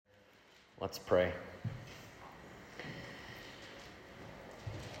Let's pray.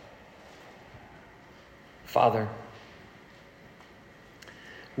 Father,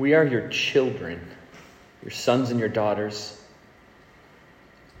 we are your children, your sons and your daughters.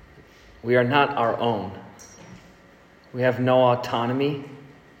 We are not our own. We have no autonomy.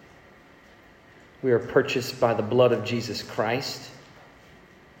 We are purchased by the blood of Jesus Christ.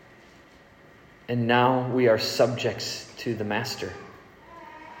 And now we are subjects to the Master,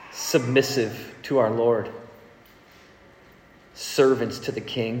 submissive to our Lord, servants to the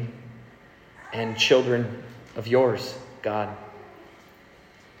King, and children of yours, God.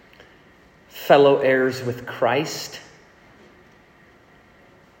 Fellow heirs with Christ,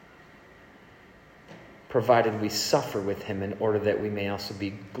 provided we suffer with him in order that we may also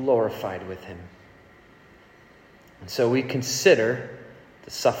be glorified with him. And so we consider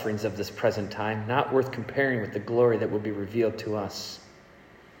the sufferings of this present time not worth comparing with the glory that will be revealed to us.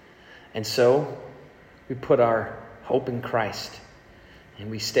 And so we put our hope in Christ, and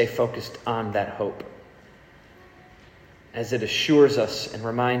we stay focused on that hope, as it assures us and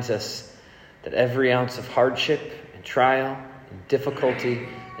reminds us that every ounce of hardship and trial and difficulty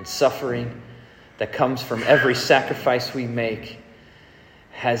and suffering that comes from every sacrifice we make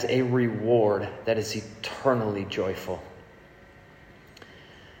has a reward that is eternally joyful.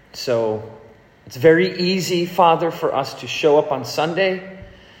 So it's very easy, Father, for us to show up on Sunday,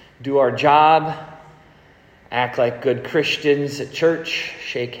 do our job, act like good Christians at church,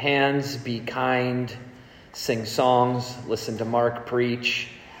 shake hands, be kind, sing songs, listen to Mark preach,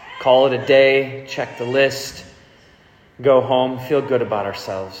 call it a day, check the list, go home, feel good about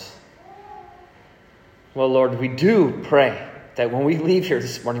ourselves. Well, Lord, we do pray that when we leave here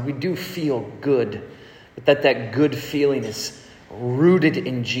this morning, we do feel good, but that good feeling is rooted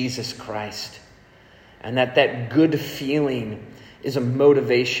in Jesus Christ, and that good feeling is a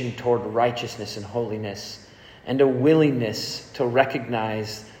motivation toward righteousness and holiness, and a willingness to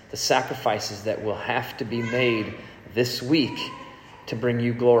recognize the sacrifices that will have to be made this week to bring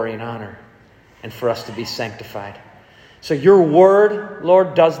you glory and honor, and for us to be sanctified. So your word,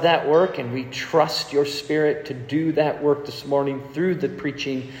 Lord, does that work, and we trust your Spirit to do that work this morning through the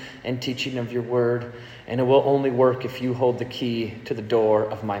preaching and teaching of your word. And it will only work if you hold the key to the door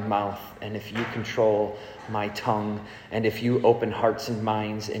of my mouth, and if you control my tongue, and if you open hearts and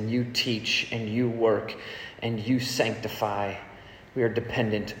minds, and you teach, and you work, and you sanctify. We are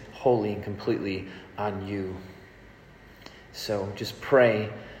dependent wholly and completely on you. So just pray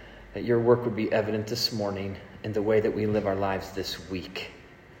that your work would be evident this morning in the way that we live our lives this week.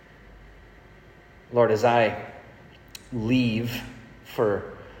 Lord, as I leave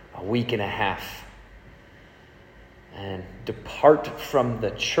for a week and a half and depart from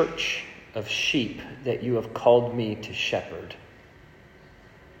the church of sheep that you have called me to shepherd,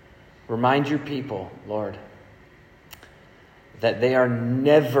 remind your people, Lord, that they are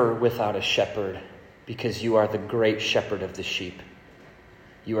never without a shepherd, because you are the great shepherd of the sheep.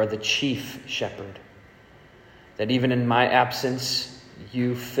 You are the chief shepherd. That even in my absence,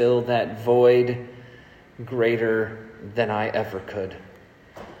 you fill that void greater than I ever could.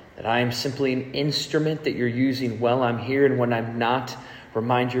 That I am simply an instrument that you're using while I'm here, and when I'm not,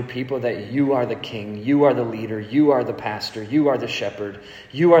 remind your people that you are the king, you are the leader, you are the pastor, you are the shepherd,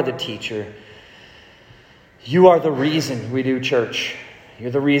 you are the teacher. You are the reason we do church. You're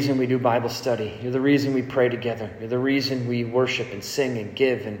the reason we do Bible study. You're the reason we pray together. You're the reason we worship and sing and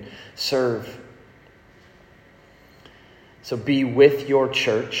give and serve. So be with your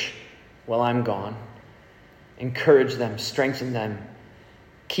church while I'm gone. Encourage them, strengthen them,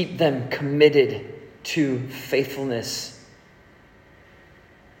 keep them committed to faithfulness.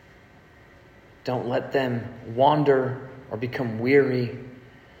 Don't let them wander or become weary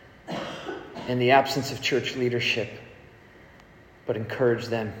in the absence of church leadership, but encourage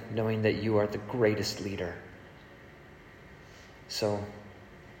them knowing that you are the greatest leader. So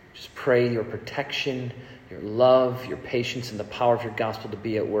just pray your protection, your love, your patience, and the power of your gospel to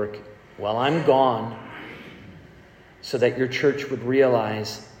be at work while I'm gone, so that your church would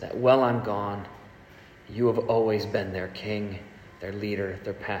realize that while I'm gone, you have always been their king, their leader,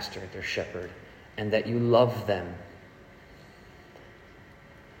 their pastor, their shepherd, and that you love them.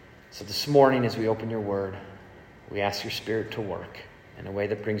 So this morning, as we open your word, we ask your Spirit to work in a way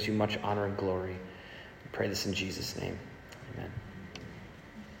that brings you much honor and glory. We pray this in Jesus' name. Amen.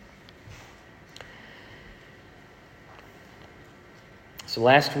 So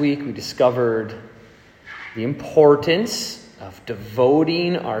last week we discovered the importance of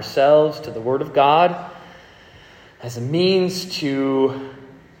devoting ourselves to the Word of God as a means to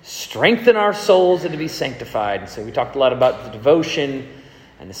strengthen our souls and to be sanctified. So we talked a lot about the devotion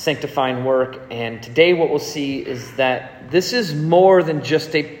and the sanctifying work. And today what we'll see is that this is more than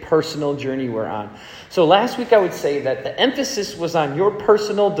just a personal journey we're on. So last week I would say that the emphasis was on your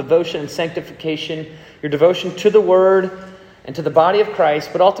personal devotion and sanctification, your devotion to the Word and to the body of Christ,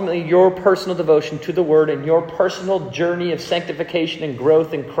 but ultimately your personal devotion to the Word and your personal journey of sanctification and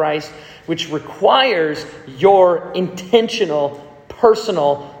growth in Christ, which requires your intentional,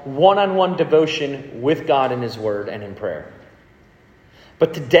 personal, one-on-one devotion with God in His Word and in prayer.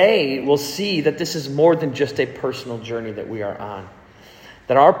 But today we'll see that this is more than just a personal journey that we are on.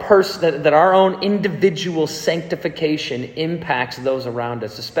 That our own individual sanctification impacts those around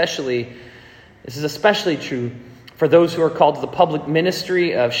us. This is especially true for those who are called to the public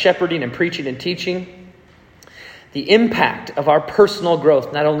ministry of shepherding and preaching and teaching. The impact of our personal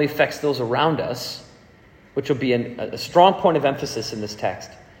growth not only affects those around us, which will be a strong point of emphasis in this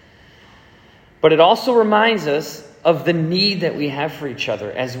text, but it also reminds us of the need that we have for each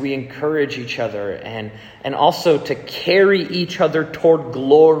other as we encourage each other and also to carry each other toward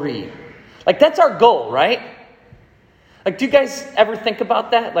glory. Like, that's our goal, right? Like, do you guys ever think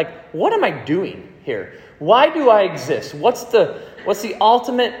about that? Like, what am I doing here? Why do I exist? What's the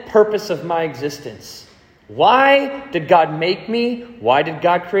ultimate purpose of my existence? Why did God make me? Why did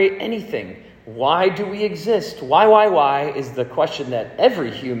God create anything? Why do we exist? Why is the question that every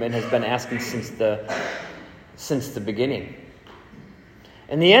human has been asking since the beginning.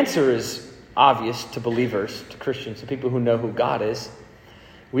 And the answer is obvious to believers, to Christians, to people who know who God is.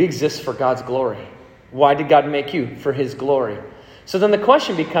 We exist for God's glory. Why did God make you? For His glory. So then the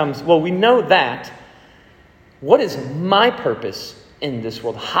question becomes, well, we know that. What is my purpose in this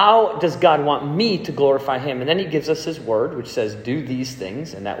world? How does God want me to glorify Him? And then He gives us His word, which says, do these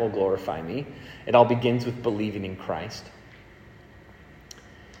things, and that will glorify me. It all begins with believing in Christ.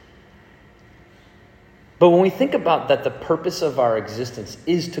 But when we think about that the purpose of our existence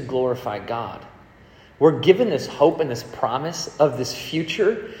is to glorify God, we're given this hope and this promise of this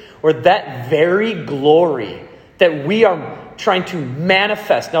future where that very glory that we are trying to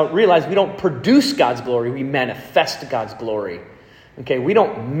manifest. Now realize we don't produce God's glory, we manifest God's glory. Okay, we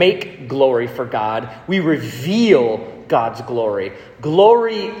don't make glory for God, we reveal God's glory.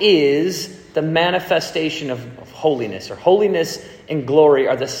 Glory is the manifestation of holiness, or holiness and glory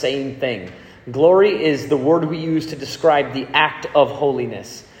are the same thing. Glory is the word we use to describe the act of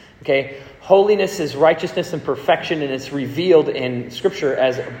holiness. Okay? Holiness is righteousness and perfection, and it's revealed in Scripture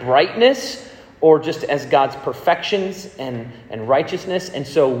as brightness or just as God's perfections and righteousness. And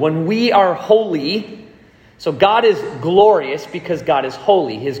so when we are holy, so God is glorious because God is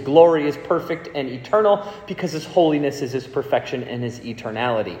holy. His glory is perfect and eternal because His holiness is His perfection and His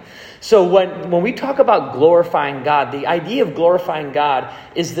eternality. So when we talk about glorifying God, the idea of glorifying God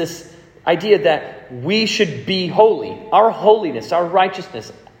is this idea that we should be holy. Our holiness, our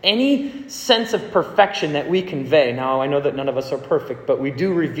righteousness, any sense of perfection that we convey. Now, I know that none of us are perfect, but we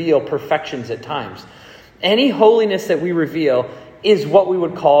do reveal perfections at times. Any holiness that we reveal is what we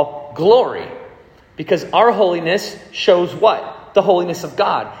would call glory. Because our holiness shows what? The holiness of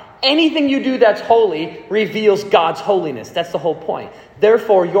God. Anything you do that's holy reveals God's holiness. That's the whole point.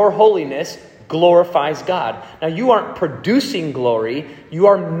 Therefore, your holiness glorifies God. Now, you aren't producing glory. You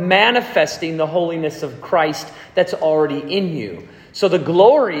are manifesting the holiness of Christ that's already in you. So the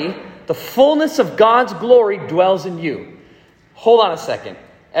glory, the fullness of God's glory dwells in you. Hold on a second.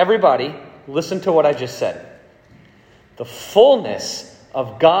 Everybody, listen to what I just said. The fullness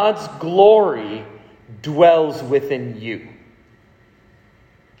of God's glory dwells within you.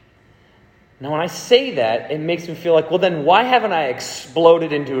 Now, when I say that, it makes me feel like, well, then why haven't I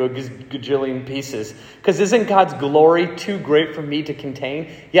exploded into a gajillion pieces? Because isn't God's glory too great for me to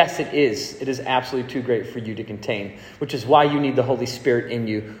contain? Yes, it is. It is absolutely too great for you to contain, which is why you need the Holy Spirit in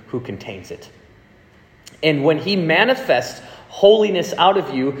you who contains it. And when He manifests holiness out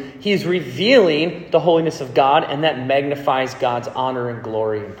of you, He's revealing the holiness of God, and that magnifies God's honor and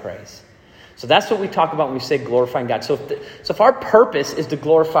glory and praise. So that's what we talk about when we say glorifying God. So if our purpose is to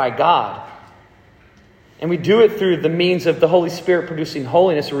glorify God, and we do it through the means of the Holy Spirit producing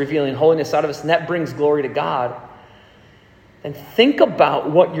holiness or revealing holiness out of us, and that brings glory to God, then think about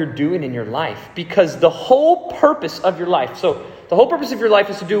what you're doing in your life. Because the whole purpose of your life, so the whole purpose of your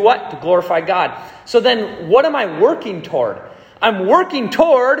life is to do what? To glorify God. So then what am I working toward? I'm working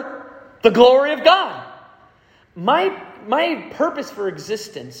toward the glory of God. My purpose for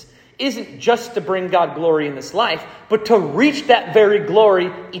existence isn't just to bring God glory in this life, but to reach that very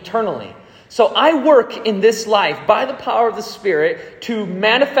glory eternally. So I work in this life by the power of the Spirit to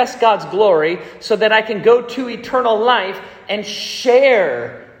manifest God's glory so that I can go to eternal life and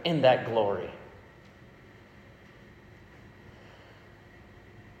share in that glory.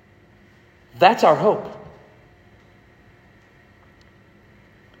 That's our hope.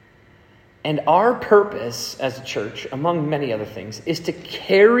 And our purpose as a church, among many other things, is to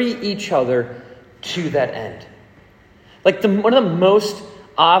carry each other to that end. Like one of the most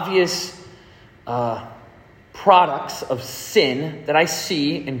obvious products of sin that I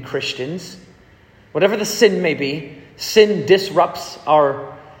see in Christians, whatever the sin may be, sin disrupts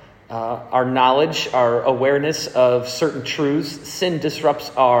our knowledge, our awareness of certain truths. Sin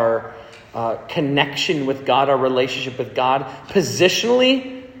disrupts our connection with God, our relationship with God.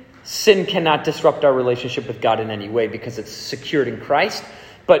 Positionally, sin cannot disrupt our relationship with God in any way because it's secured in Christ.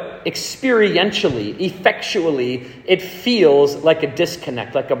 But experientially, effectually, it feels like a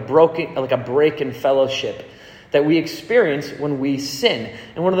disconnect, like a break in fellowship that we experience when we sin.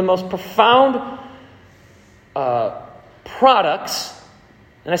 And one of the most profound products,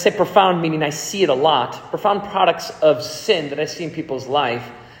 and I say profound meaning I see it a lot, profound products of sin that I see in people's life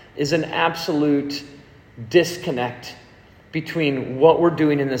is an absolute disconnect between what we're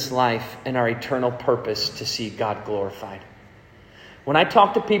doing in this life and our eternal purpose to see God glorified. When I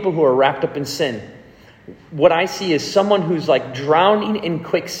talk to people who are wrapped up in sin, what I see is someone who's like drowning in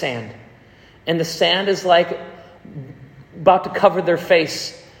quicksand, and the sand is like about to cover their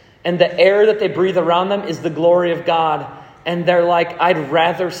face, and the air that they breathe around them is the glory of God, and they're like, I'd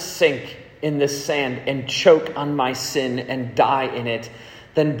rather sink in this sand and choke on my sin and die in it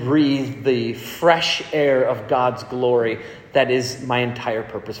than breathe the fresh air of God's glory that is my entire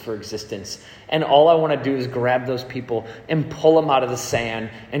purpose for existence. And all I want to do is grab those people and pull them out of the sand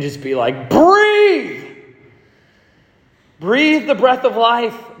and just be like, breathe! Breathe the breath of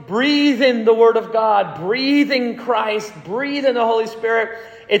life. Breathe in the Word of God. Breathe in Christ. Breathe in the Holy Spirit.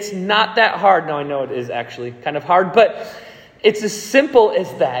 It's not that hard. No, I know it is actually kind of hard, but it's as simple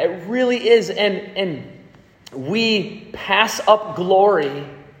as that. It really is. And we pass up glory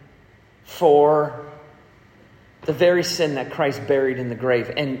for the very sin that Christ buried in the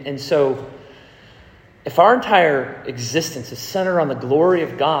grave. And so if our entire existence is centered on the glory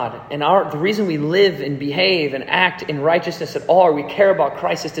of God, and the reason we live and behave and act in righteousness at all, or we care about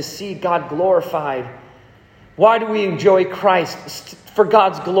Christ, is to see God glorified. Why do we enjoy Christ? For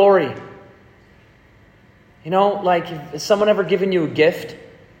God's glory. You know, like, has someone ever given you a gift,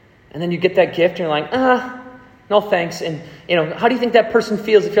 and then you get that gift and you're like, no thanks. And, you know, how do you think that person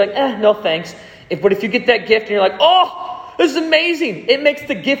feels if you're like, no thanks? But if you get that gift and you're like, oh, this is amazing, it makes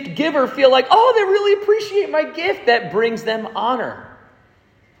the gift giver feel like, oh, they really appreciate my gift. That brings them honor.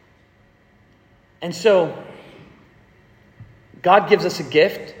 And so God gives us a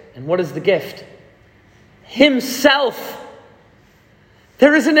gift. And what is the gift? Himself.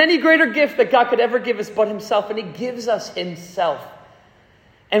 There isn't any greater gift that God could ever give us but Himself. And He gives us Himself.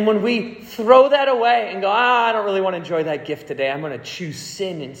 And when we throw that away and go, I don't really want to enjoy that gift today, I'm going to choose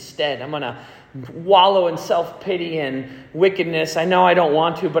sin instead. I'm going to wallow in self-pity and wickedness. I know I don't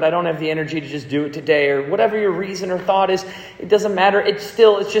want to, but I don't have the energy to just do it today, or whatever your reason or thought is. It doesn't matter. It's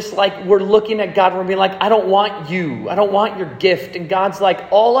just like we're looking at God and we're being like, I don't want you. I don't want your gift. And God's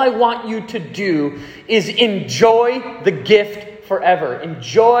like, all I want you to do is enjoy the gift forever.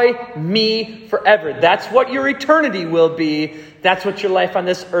 Enjoy me forever. That's what your eternity will be. That's what your life on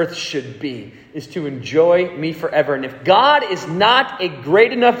this earth should be, is to enjoy me forever. And if God is not a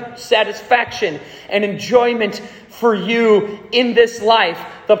great enough satisfaction and enjoyment for you in this life,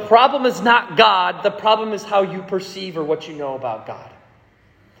 the problem is not God. The problem is how you perceive or what you know about God.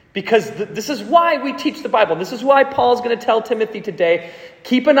 Because this is why we teach the Bible. This is why Paul's going to tell Timothy today,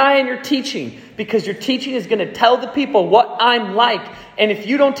 keep an eye on your teaching, because your teaching is going to tell the people what I'm like. And if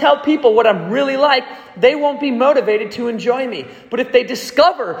you don't tell people what I'm really like, they won't be motivated to enjoy me. But if they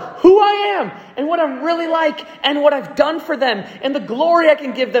discover who I am and what I'm really like and what I've done for them and the glory I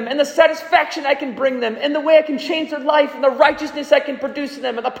can give them and the satisfaction I can bring them and the way I can change their life and the righteousness I can produce in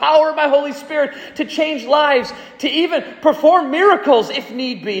them and the power of my Holy Spirit to change lives, to even perform miracles if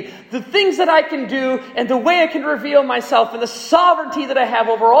need be, the things that I can do and the way I can reveal myself and the sovereignty that I have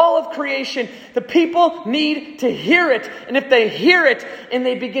over all of creation, the people need to hear it. And if they hear it and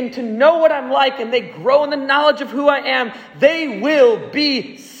they begin to know what I'm like and they grow in the knowledge of who I am, they will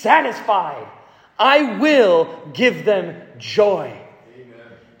be satisfied. I will give them joy. Amen.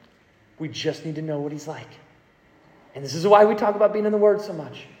 We just need to know what He's like. And this is why we talk about being in the Word so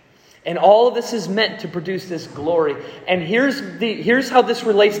much. And all of this is meant to produce this glory. And here's how this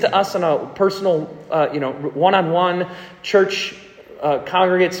relates to us on a personal, one-on-one church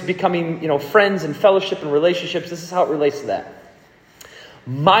congregates becoming, friends and fellowship and relationships. This is how it relates to that.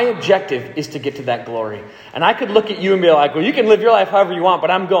 My objective is to get to that glory. And I could look at you and be like, well, you can live your life however you want,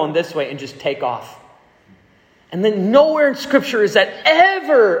 but I'm going this way, and just take off. And then nowhere in Scripture is that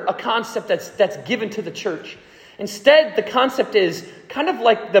ever a concept that's given to the church. Instead, the concept is kind of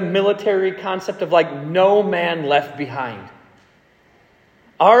like the military concept of like no man left behind.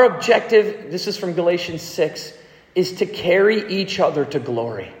 Our objective, this is from Galatians 6, is to carry each other to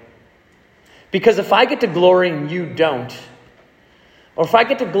glory. Because if I get to glory and you don't, or if I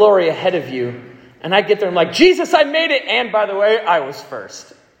get to glory ahead of you, and I get there and I'm like, Jesus, I made it, and by the way, I was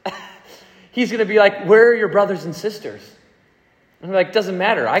first. He's going to be like, where are your brothers and sisters? And I'm like, doesn't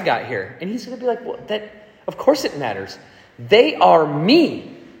matter, I got here. And he's going to be like, well, of course it matters. They are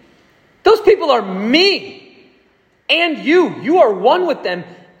me. Those people are me. And you. You are one with them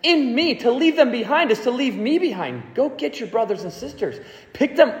in me. To leave them behind is to leave me behind. Go get your brothers and sisters.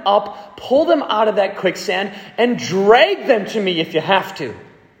 Pick them up, pull them out of that quicksand, and drag them to me if you have to.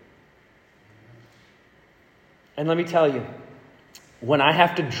 And let me tell you, when I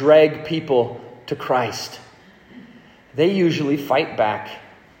have to drag people to Christ, they usually fight back.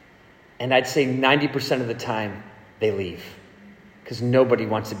 And I'd say 90% of the time, they leave. Because nobody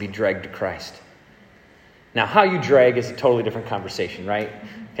wants to be dragged to Christ. Now, how you drag is a totally different conversation, right?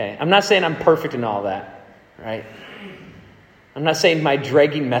 Okay, I'm not saying I'm perfect in all that, right? I'm not saying my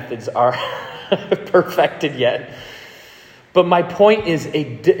dragging methods are perfected yet. But my point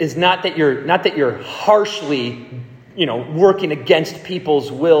is not that you're harshly, working against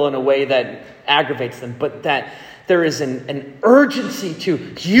people's will in a way that aggravates them, but that there is an urgency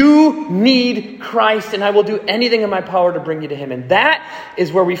to, you need Christ, and I will do anything in my power to bring you to him. And that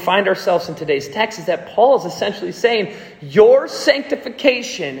is where we find ourselves in today's text, is that Paul is essentially saying, your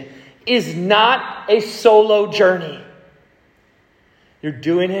sanctification is not a solo journey. You're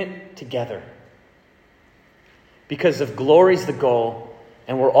doing it together. Because if glory's the goal,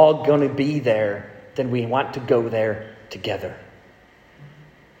 and we're all going to be there, then we want to go there together.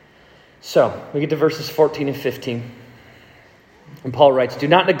 So, we get to verses 14 and 15. And Paul writes, do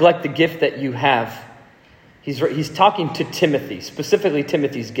not neglect the gift that you have. He's talking to Timothy, specifically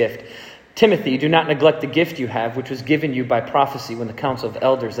Timothy's gift. Timothy, do not neglect the gift you have, which was given you by prophecy when the council of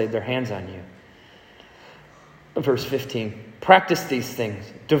elders laid their hands on you. Verse 15, practice these things.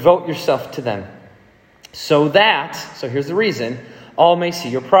 Devote yourself to them. So here's the reason, all may see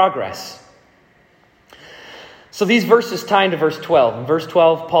your progress. So these verses tie into verse 12. In verse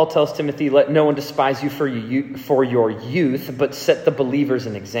 12, Paul tells Timothy, let no one despise you for your youth, but set the believers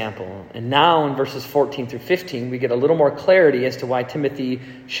an example. And now in verses 14 through 15, we get a little more clarity as to why Timothy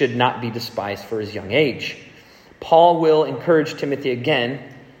should not be despised for his young age. Paul will encourage Timothy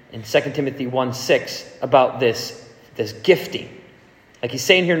again in 2 Timothy 1:6 about this gifting. Like he's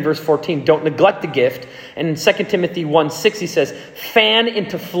saying here in verse 14, don't neglect the gift. And in 2 Timothy 1:6, he says, fan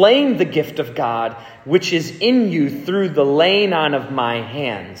into flame the gift of God, which is in you through the laying on of my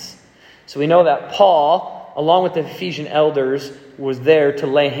hands. So we know that Paul, along with the Ephesian elders, was there to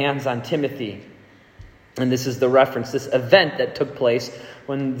lay hands on Timothy. And this is the reference, this event that took place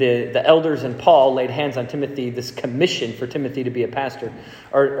when the elders and Paul laid hands on Timothy, this commission for Timothy to be a pastor,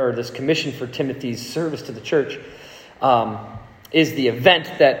 or this commission for Timothy's service to the church, is the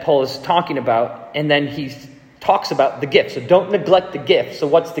event that Paul is talking about. And then he talks about the gift. So don't neglect the gift. So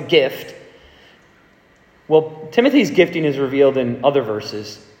what's the gift? Well, Timothy's gifting is revealed in other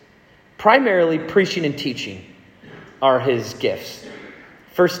verses. Primarily preaching and teaching are his gifts.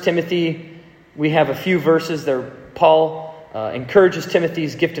 1 Timothy, we have a few verses there. Paul encourages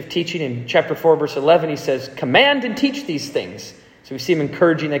Timothy's gift of teaching. In chapter 4, verse 11, he says, command and teach these things. So we see him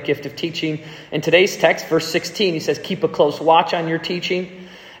encouraging that gift of teaching. In today's text, verse 16, he says, keep a close watch on your teaching.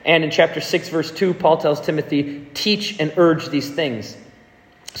 And in chapter 6, verse 2, Paul tells Timothy, teach and urge these things.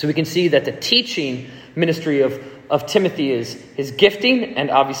 So we can see that the teaching ministry of Timothy is his gifting and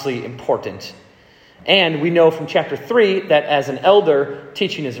obviously important. And we know from chapter 3 that as an elder,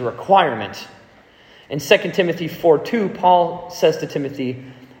 teaching is a requirement. In 2 Timothy 4:2, Paul says to Timothy,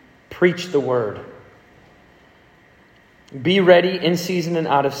 preach the word. Be ready in season and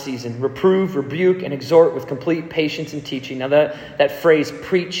out of season. Reprove, rebuke, and exhort with complete patience and teaching. Now that phrase,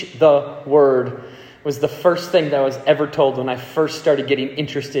 preach the word, was the first thing that I was ever told when I first started getting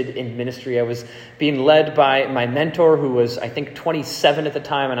interested in ministry. I was being led by my mentor, who was, I think, 27 at the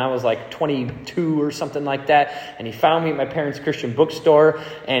time, and I was like 22 or something like that. And he found me at my parents' Christian bookstore,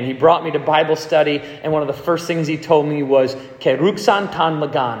 and he brought me to Bible study. And one of the first things he told me was, Keruksan tan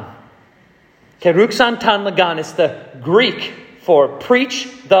lagan. Keruksan tan lagan is the Greek for preach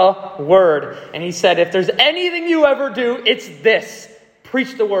the word. And he said, if there's anything you ever do, it's this.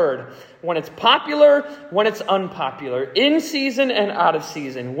 Preach the word. When it's popular, when it's unpopular, in season and out of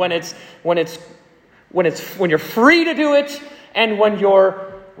season, when you're free to do it, and when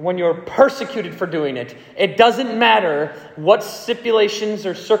you're when you're persecuted for doing it. It doesn't matter what stipulations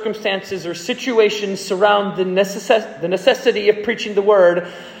or circumstances or situations surround the necessity of preaching the word,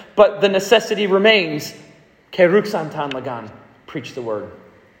 but the necessity remains. Keruksantan lagan, preach the word.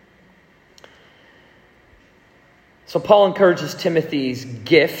 So Paul encourages Timothy's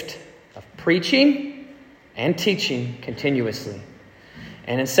gift of preaching and teaching continuously.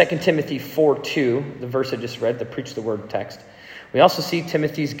 And in 2 Timothy 4:2, the verse I just read, the preach the word text, we also see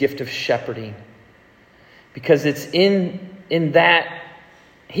Timothy's gift of shepherding. Because it's in that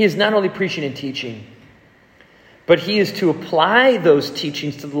he is not only preaching and teaching, but he is to apply those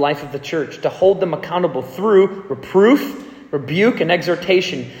teachings to the life of the church, to hold them accountable through reproof, rebuke, and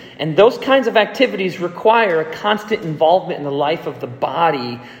exhortation. And those kinds of activities require a constant involvement in the life of the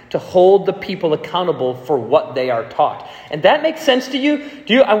body to hold the people accountable for what they are taught. And that makes sense to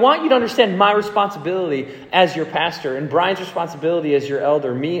you? I want you to understand my responsibility as your pastor and Brian's responsibility as your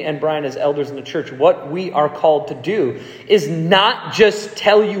elder, me and Brian as elders in the church. What we are called to do is not just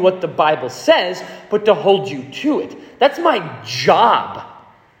tell you what the Bible says, but to hold you to it. That's my job.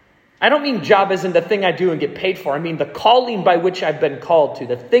 I don't mean job as in the thing I do and get paid for. I mean the calling by which I've been called to,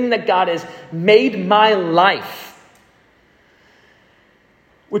 the thing that God has made my life,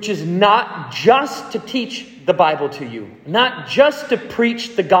 which is not just to teach the Bible to you, not just to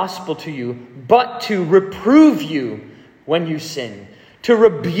preach the gospel to you, but to reprove you when you sin, to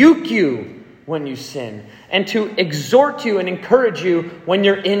rebuke you when you sin, and to exhort you and encourage you when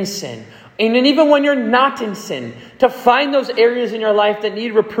you're in sin. And even when you're not in sin, to find those areas in your life that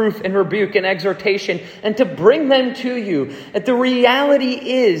need reproof and rebuke and exhortation and to bring them to you. That the reality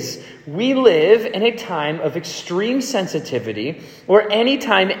is we live in a time of extreme sensitivity where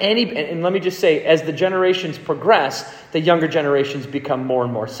and let me just say, as the generations progress, the younger generations become more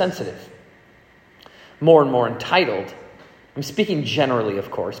and more sensitive, more and more entitled. I'm speaking generally,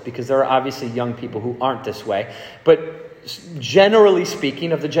 of course, because there are obviously young people who aren't this way, but generally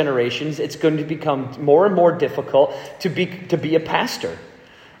speaking of the generations, it's going to become more and more difficult to be a pastor.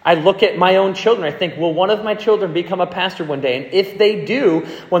 I look at my own children. I think, will one of my children become a pastor one day? And if they do,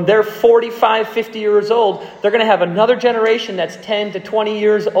 when they're 45, 50 years old, they're going to have another generation that's 10 to 20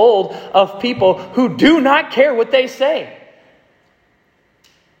 years old of people who do not care what they say.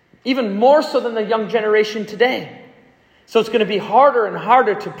 Even more so than the young generation today. So it's going to be harder and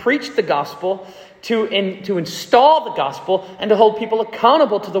harder to preach the gospel, to install the gospel, and to hold people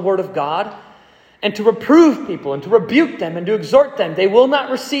accountable to the word of God, and to reprove people, and to rebuke them, and to exhort them. They will not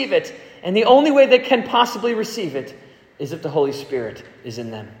receive it. And the only way they can possibly receive it is if the Holy Spirit is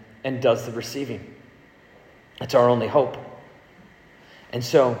in them and does the receiving. That's our only hope. And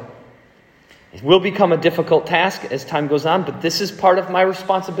so, it will become a difficult task as time goes on, but this is part of my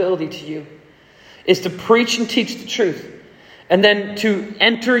responsibility to you, is to preach and teach the truth. And then to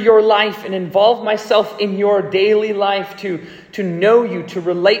enter your life and involve myself in your daily life, to know you, to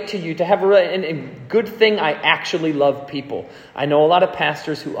relate to you, to have a good thing. I actually love people. I know a lot of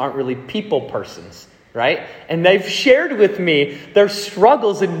pastors who aren't really people persons, right? And they've shared with me their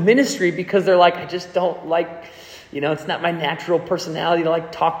struggles in ministry because they're like, I just don't like, it's not my natural personality to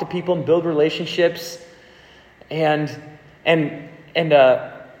talk to people and build relationships. And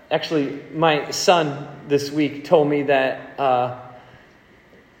actually, my son this week told me that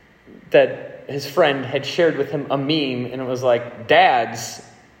that his friend had shared with him a meme, and it was like dads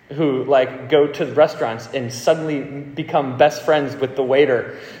who go to the restaurants and suddenly become best friends with the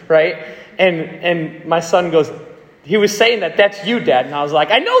waiter, right? And my son goes, he was saying that's you, Dad, and I was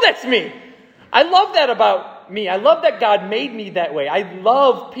like, I know that's me. I love that about me. I love that God made me that way. I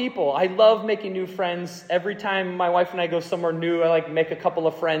love people. I love making new friends. Every time my wife and I go somewhere new, I make a couple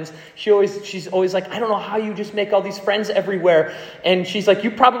of friends. She's always like, I don't know how you just make all these friends everywhere. And she's like,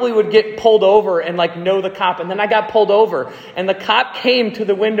 you probably would get pulled over and know the cop. And then I got pulled over, and the cop came to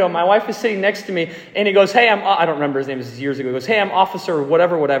the window. My wife was sitting next to me, and he goes, hey, I don't remember his name. This is years ago. He goes, hey, I'm officer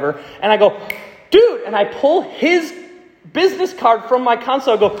whatever. And I go, dude, and I pull his business card from my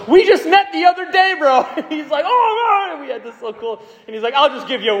console. I go, we just met the other day, bro. And he's like, oh, man, we had this so cool. And he's like, I'll just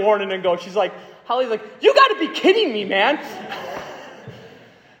give you a warning and go. She's like, Holly's like, you got to be kidding me, man.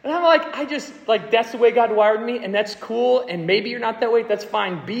 And I'm like, that's the way God wired me, and that's cool. And maybe you're not that way. That's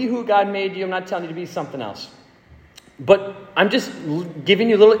fine. Be who God made you. I'm not telling you to be something else. But I'm just giving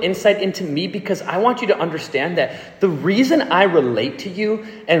you a little insight into me because I want you to understand that the reason I relate to you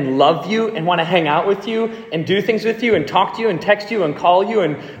and love you and want to hang out with you and do things with you and talk to you and text you and call you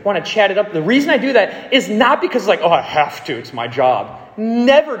and want to chat it up, the reason I do that is not because I have to, it's my job.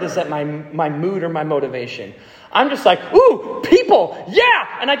 Never does that my mood or my motivation. I'm just like, ooh, people,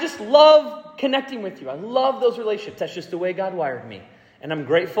 yeah! And I just love connecting with you. I love those relationships. That's just the way God wired me. And I'm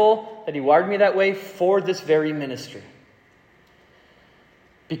grateful that he wired me that way for this very ministry.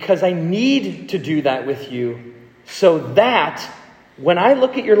 Because I need to do that with you so that when I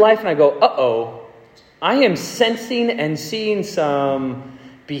look at your life and I go, uh-oh, I am sensing and seeing some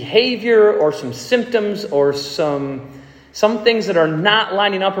behavior or some symptoms or some things that are not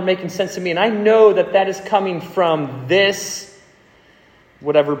lining up or making sense to me. And I know that that is coming from this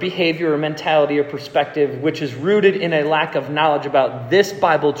whatever behavior or mentality or perspective, which is rooted in a lack of knowledge about this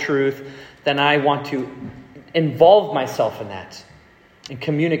Bible truth, then I want to involve myself in that and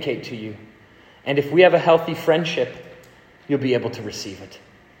communicate to you. And if we have a healthy friendship, you'll be able to receive it.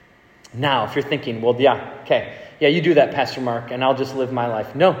 Now, if you're thinking, well, you do that, Pastor Mark, and I'll just live my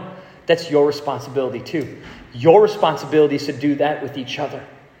life. No, that's your responsibility too. Your responsibility is to do that with each other.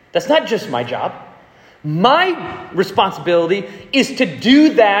 That's not just my job. My responsibility is to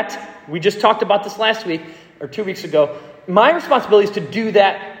do that. We just talked about this last week or 2 weeks ago. My responsibility is to do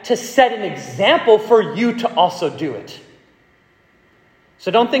that, to set an example for you to also do it. So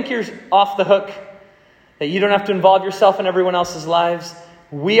don't think you're off the hook, that you don't have to involve yourself in everyone else's lives.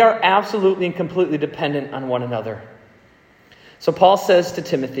 We are absolutely and completely dependent on one another. So Paul says to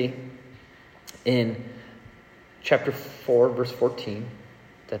Timothy in chapter 4, verse 14,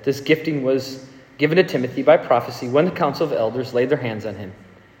 that this gifting was given to Timothy by prophecy when the council of elders laid their hands on him.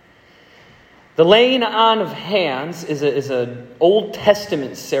 The laying on of hands is an Old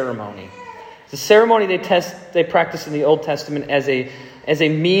Testament ceremony. It's a ceremony they practiced in the Old Testament as a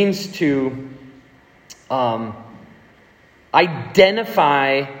means to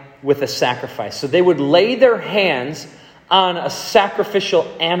identify with a sacrifice. So they would lay their hands on a sacrificial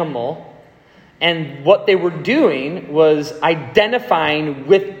animal, and what they were doing was identifying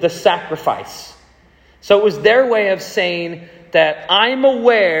with the sacrifice. So it was their way of saying that I'm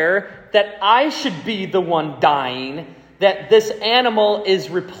aware that I should be the one dying, that this animal is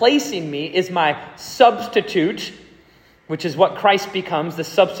replacing me, is my substitute, which is what Christ becomes, the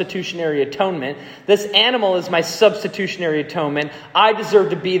substitutionary atonement. This animal is my substitutionary atonement. I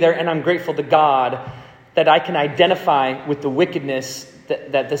deserve to be there, and I'm grateful to God that I can identify with the wickedness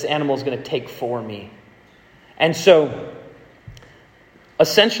that this animal is going to take for me. And so,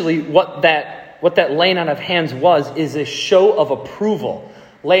 essentially, what that laying on of hands is a show of approval.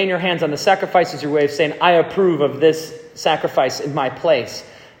 Laying your hands on the sacrifice is your way of saying, I approve of this sacrifice in my place.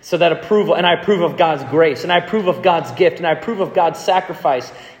 So that approval, and I approve of God's grace, and I approve of God's gift, and I approve of God's sacrifice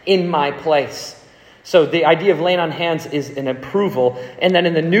in my place. So the idea of laying on hands is an approval. And then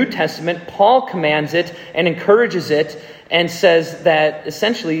in the New Testament, Paul commands it and encourages it and says that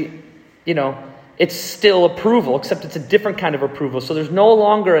essentially, it's still approval, except it's a different kind of approval. So there's no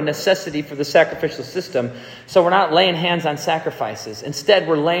longer a necessity for the sacrificial system. So we're not laying hands on sacrifices. Instead,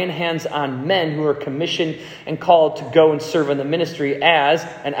 we're laying hands on men who are commissioned and called to go and serve in the ministry as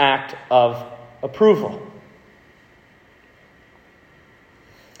an act of approval.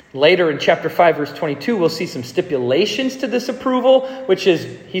 Later in chapter 5, verse 22, we'll see some stipulations to this approval, which is,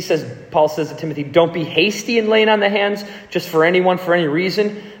 Paul says to Timothy, don't be hasty in laying on the hands just for anyone, for any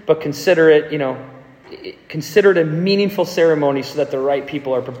reason, but consider it a meaningful ceremony so that the right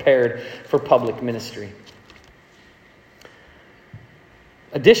people are prepared for public ministry.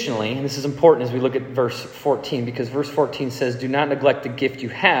 Additionally, and this is important as we look at verse 14, because verse 14 says, do not neglect the gift you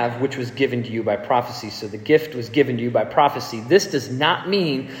have, which was given to you by prophecy. So the gift was given to you by prophecy. This does not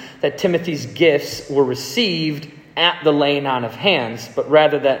mean that Timothy's gifts were received at the laying on of hands, but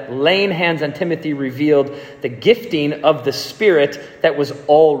rather that laying hands on Timothy revealed the gifting of the Spirit that was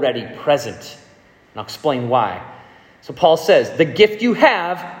already present. And I'll explain why. So Paul says, the gift you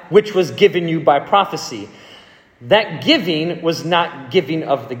have, which was given you by prophecy. That giving was not giving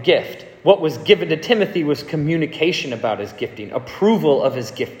of the gift. What was given to Timothy was communication about his gifting, approval of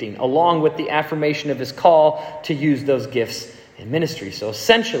his gifting, along with the affirmation of his call to use those gifts in ministry. So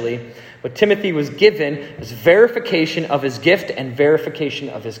essentially, what Timothy was given was verification of his gift and verification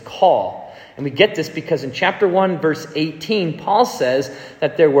of his call. And we get this because in chapter 1, verse 18, Paul says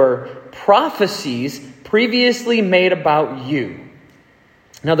that there were prophecies previously made about you.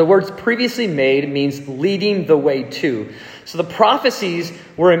 Now, the words previously made means leading the way to. So the prophecies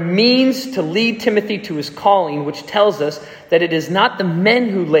were a means to lead Timothy to his calling, which tells us that it is not the men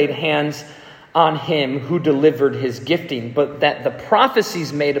who laid hands on him who delivered his gifting, but that the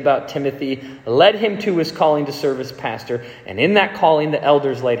prophecies made about Timothy led him to his calling to serve as pastor. And in that calling, the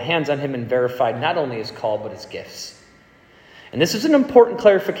elders laid hands on him and verified not only his call, but his gifts. And this is an important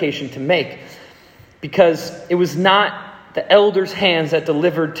clarification to make, because it was not the elders' hands that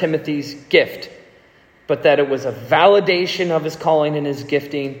delivered Timothy's gift, but that it was a validation of his calling and his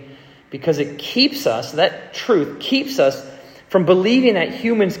gifting, because it keeps us, that truth keeps us from believing that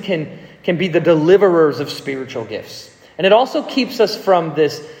humans can be the deliverers of spiritual gifts. And it also keeps us from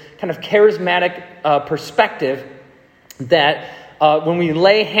this kind of charismatic perspective that when we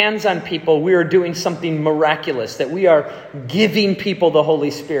lay hands on people, we are doing something miraculous, that we are giving people the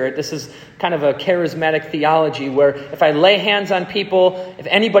Holy Spirit. This is kind of a charismatic theology where if I lay hands on people, if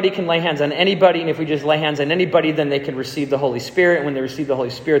anybody can lay hands on anybody, and if we just lay hands on anybody, then they can receive the Holy Spirit. And when they receive the Holy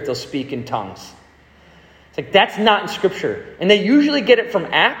Spirit, they'll speak in tongues. It's like, that's not in Scripture. And they usually get it from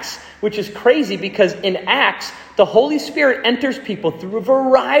Acts, which is crazy because in Acts, the Holy Spirit enters people through a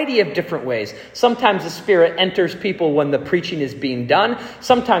variety of different ways. Sometimes the Spirit enters people when the preaching is being done.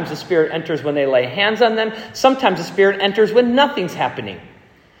 Sometimes the Spirit enters when they lay hands on them. Sometimes the Spirit enters when nothing's happening.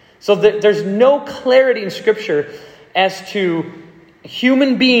 So there's no clarity in Scripture as to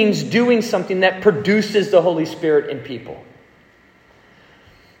human beings doing something that produces the Holy Spirit in people.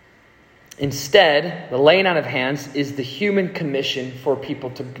 Instead, the laying on of hands is the human commission for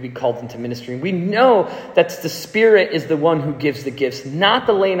people to be called into ministry. We know that the Spirit is the one who gives the gifts, not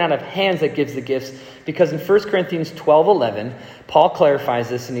the laying on of hands that gives the gifts, because in 1 Corinthians 12:11, Paul clarifies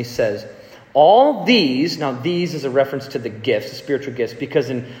this and he says, all these, now these is a reference to the gifts, the spiritual gifts, because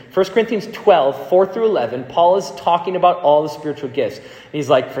in 1 Corinthians 12, 4 through 11, Paul is talking about all the spiritual gifts. He's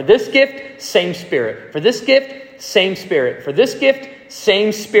like, for this gift, same Spirit. For this gift, same Spirit. For this gift,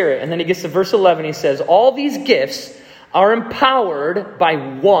 same Spirit. And then he gets to verse 11. He says, all these gifts are empowered by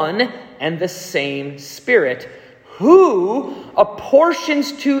one and the same Spirit, who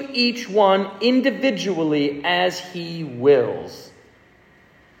apportions to each one individually as he wills.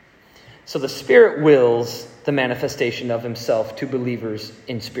 So the Spirit wills the manifestation of himself to believers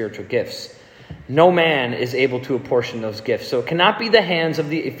in spiritual gifts. No man is able to apportion those gifts. So it cannot be the hands of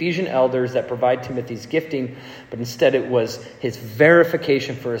the Ephesian elders that provide Timothy's gifting, but instead it was his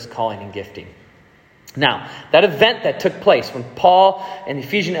verification for his calling and gifting. Now, that event that took place when Paul and the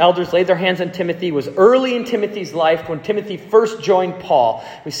Ephesian elders laid their hands on Timothy was early in Timothy's life when Timothy first joined Paul.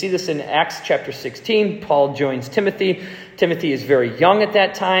 We see this in Acts chapter 16. Paul joins Timothy. Timothy is very young at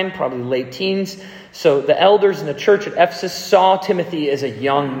that time, probably late teens. So the elders in the church at Ephesus saw Timothy as a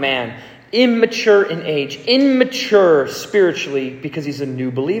young man, immature in age, immature spiritually because he's a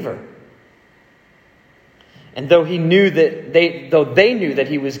new believer. And though they knew that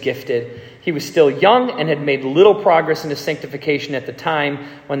he was gifted, he was still young and had made little progress in his sanctification at the time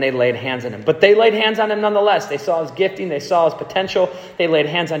when they laid hands on him. But they laid hands on him nonetheless. They saw his gifting. They saw his potential. They laid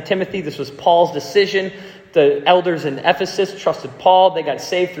hands on Timothy. This was Paul's decision. The elders in Ephesus trusted Paul. They got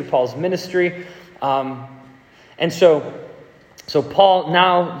saved through Paul's ministry. And so Paul,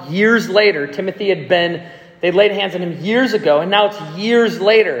 now years later, they laid hands on him years ago, and now it's years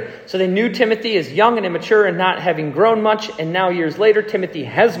later. So they knew Timothy as young and immature and not having grown much, and now years later, Timothy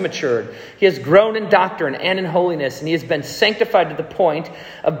has matured. He has grown in doctrine and in holiness, and he has been sanctified to the point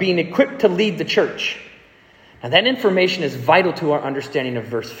of being equipped to lead the church. Now that information is vital to our understanding of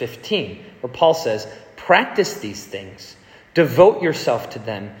verse 15, where Paul says, practice these things, devote yourself to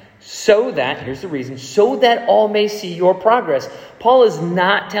them, so that, here's the reason, so that all may see your progress. Paul is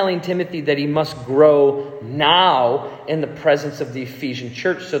not telling Timothy that he must grow now in the presence of the Ephesian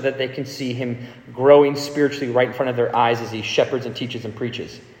church so that they can see him growing spiritually right in front of their eyes as he shepherds and teaches and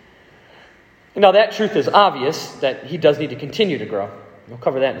preaches. Now that truth is obvious, that he does need to continue to grow. We'll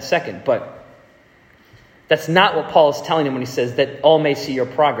cover that in a second, but that's not what Paul is telling him when he says that all may see your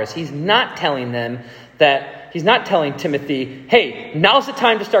progress. He's not telling Timothy, hey, now's the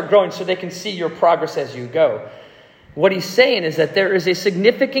time to start growing so they can see your progress as you go. What he's saying is that there is a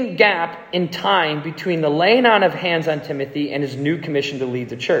significant gap in time between the laying on of hands on Timothy and his new commission to lead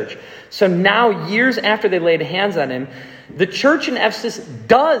the church. So now, years after they laid hands on him, the church in Ephesus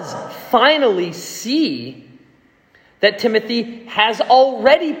does finally see that Timothy has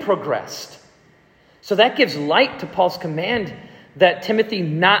already progressed. So that gives light to Paul's command that Timothy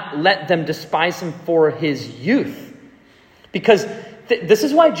not let them despise him for his youth. Because this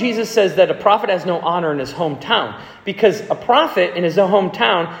is why Jesus says that a prophet has no honor in his hometown. Because a prophet in his own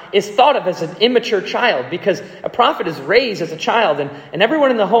hometown is thought of as an immature child. Because a prophet is raised as a child. And everyone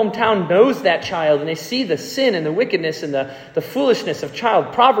in the hometown knows that child. And they see the sin and the wickedness and the foolishness of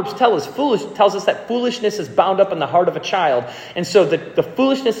child. Proverbs tells us that foolishness is bound up in the heart of a child. And so the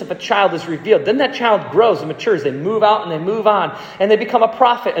foolishness of a child is revealed. Then that child grows and matures. They move out and they move on. And they become a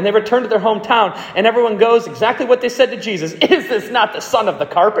prophet. And they return to their hometown. And everyone goes exactly what they said to Jesus. Is this not the son of the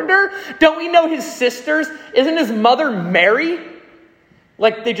carpenter? Don't we know his sisters? Isn't his mother Mary?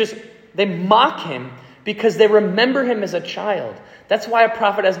 Like they mock him because they remember him as a child. That's why a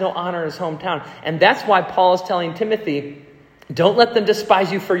prophet has no honor in his hometown. And that's why Paul is telling Timothy Don't let them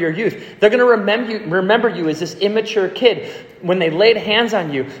despise you for your youth. They're going to remember you as this immature kid when they laid hands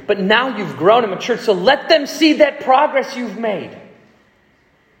on you. But now you've grown and matured, so let them see that progress you've made.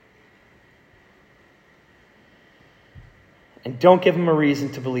 And don't give them a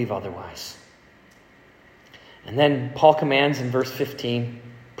reason to believe otherwise. And then Paul commands in verse 15,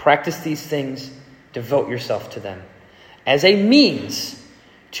 practice these things, devote yourself to them, as a means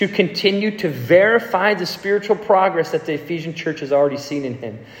to continue to verify the spiritual progress that the Ephesian church has already seen in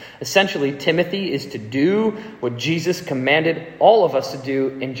him. Essentially, Timothy is to do what Jesus commanded all of us to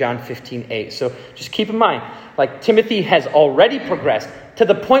do in John 15:8. So just keep in mind, like Timothy has already progressed to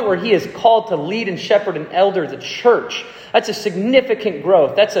the point where he is called to lead and shepherd and elder the church. That's a significant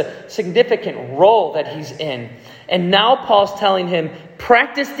growth. That's a significant role that he's in. And now Paul's telling him,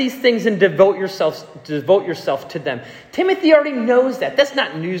 practice these things and devote yourself to them. Timothy already knows that. That's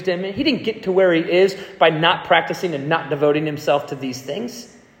not news to him. He didn't get to where he is by not practicing and not devoting himself to these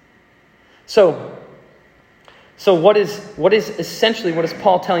things. So what is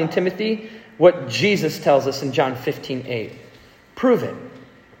Paul telling Timothy? What Jesus tells us in John 15:8. Prove it.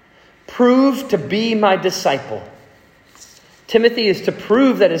 Prove to be my disciple. Timothy is to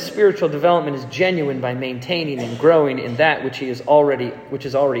prove that his spiritual development is genuine by maintaining and growing in that which is already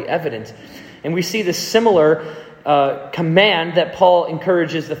evident. And we see the similar command that Paul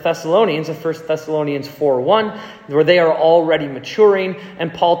encourages the Thessalonians in 1 Thessalonians 4:1, where they are already maturing,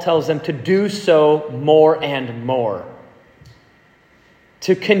 and Paul tells them to do so more and more.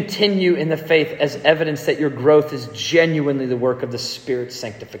 To continue in the faith as evidence that your growth is genuinely the work of the Spirit's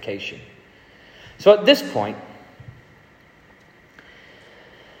sanctification. So at this point,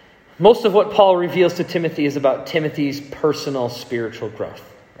 most of what Paul reveals to Timothy is about Timothy's personal spiritual growth,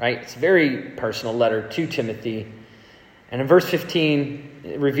 right? It's a very personal letter to Timothy. And in verse 15,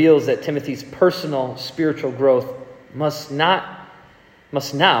 it reveals that Timothy's personal spiritual growth must now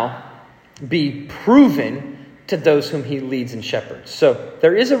be proven to those whom he leads and shepherds. So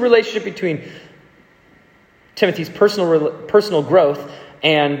there is a relationship between Timothy's personal growth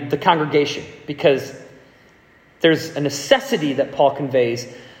and the congregation, because there's a necessity that Paul conveys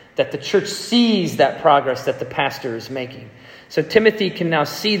that the church sees that progress that the pastor is making. So Timothy can now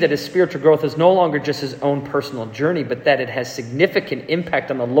see that his spiritual growth is no longer just his own personal journey, but that it has significant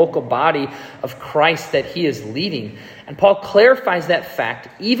impact on the local body of Christ that he is leading. And Paul clarifies that fact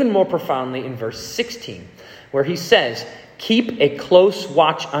even more profoundly in verse 16, where he says, keep a close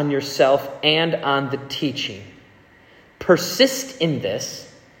watch on yourself and on the teaching. Persist in this,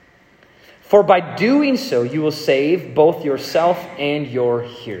 for by doing so, you will save both yourself and your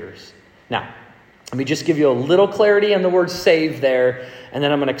hearers. Now, let me just give you a little clarity on the word save there, and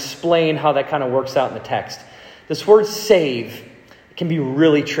then I'm going to explain how that kind of works out in the text. This word save can be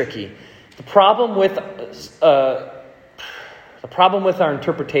really tricky. The problem with our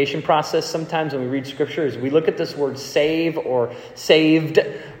interpretation process sometimes when we read Scripture is we look at this word save or saved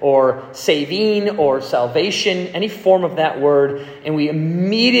or saving or salvation, any form of that word, and we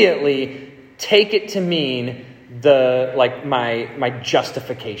immediately take it to mean my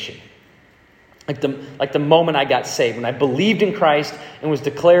justification. Like the moment I got saved, when I believed in Christ and was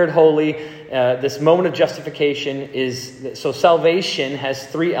declared holy, this moment of justification is... So salvation has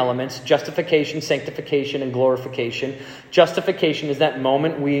three elements: justification, sanctification, and glorification. Justification is that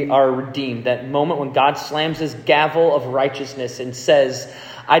moment we are redeemed, that moment when God slams his gavel of righteousness and says,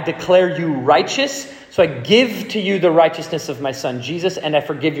 I declare you righteous, so I give to you the righteousness of my Son, Jesus, and I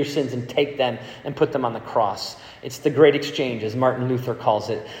forgive your sins and take them and put them on the cross. It's the great exchange, as Martin Luther calls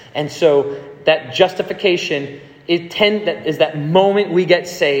it. And so that justification is that moment we get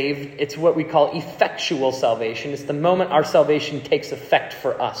saved. It's what we call effectual salvation. It's the moment our salvation takes effect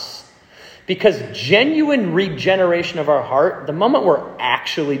for us. Because genuine regeneration of our heart, the moment we're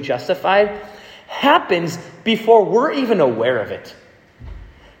actually justified, happens before we're even aware of it.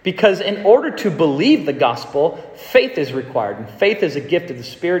 Because in order to believe the gospel, faith is required. And faith is a gift of the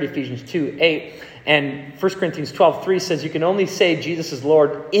Spirit, Ephesians 2:8. And 1 Corinthians 12:3 says you can only say Jesus is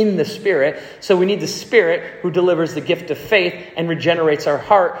Lord in the Spirit. So we need the Spirit who delivers the gift of faith and regenerates our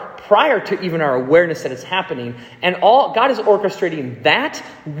heart prior to even our awareness that it's happening. And God is orchestrating that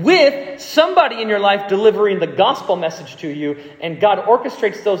with somebody in your life delivering the gospel message to you. And God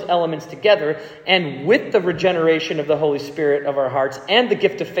orchestrates those elements together. And with the regeneration of the Holy Spirit of our hearts and the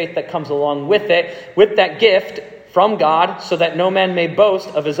gift of faith that comes along with it, with that gift from God, so that no man may boast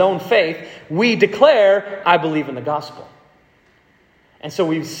of his own faith, we declare, I believe in the gospel. And so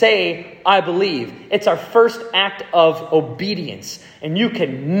we say, I believe. It's our first act of obedience. And you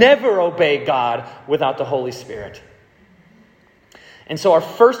can never obey God without the Holy Spirit. And so our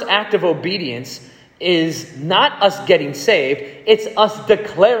first act of obedience is not us getting saved. It's us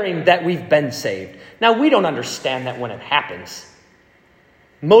declaring that we've been saved. Now, we don't understand that when it happens.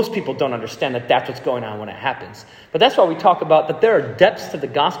 Most people don't understand that that's what's going on when it happens. But that's why we talk about that there are depths to the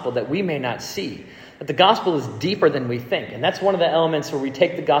gospel that we may not see. That the gospel is deeper than we think. And that's one of the elements where we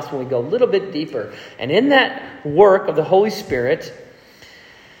take the gospel and we go a little bit deeper. And in that work of the Holy Spirit,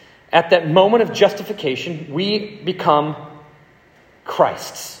 at that moment of justification, we become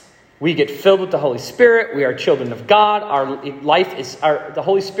Christ's. We get filled with the Holy Spirit. We are children of God. The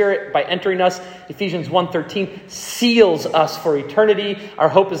Holy Spirit, by entering us, Ephesians 1:13, seals us for eternity. Our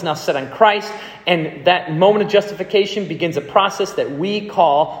hope is now set on Christ. And that moment of justification begins a process that we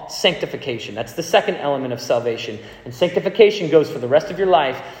call sanctification. That's the second element of salvation. And sanctification goes for the rest of your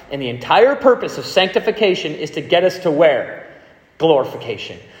life. And the entire purpose of sanctification is to get us to where?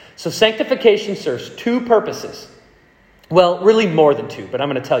 Glorification. So sanctification serves two purposes. Well, really more than two, but I'm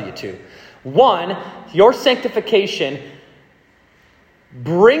going to tell you two. One, your sanctification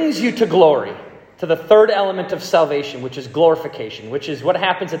brings you to glory, to the third element of salvation, which is glorification, which is what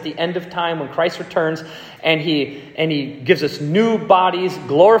happens at the end of time when Christ returns and he gives us new bodies,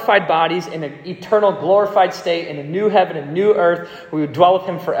 glorified bodies, in an eternal glorified state, in a new heaven, a new earth. We would dwell with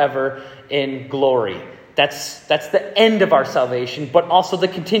him forever in glory. That's the end of our salvation, but also the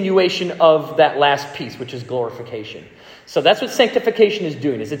continuation of that last piece, which is glorification. So that's what sanctification is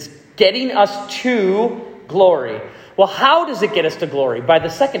doing, is it's getting us to glory. Well, how does it get us to glory? By the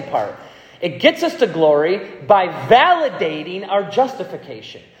second part. It gets us to glory by validating our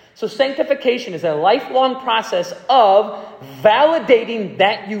justification. So sanctification is a lifelong process of validating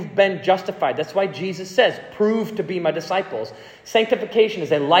that you've been justified. That's why Jesus says, prove to be my disciples. Sanctification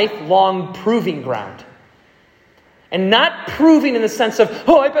is a lifelong proving ground. And not proving in the sense of,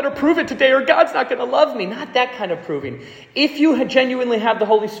 I better prove it today or God's not going to love me. Not that kind of proving. If you genuinely have the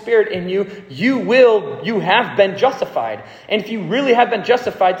Holy Spirit in you, you have been justified. And if you really have been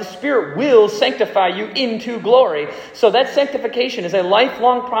justified, the Spirit will sanctify you into glory. So that sanctification is a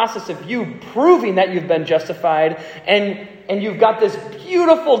lifelong process of you proving that you've been justified. And you've got this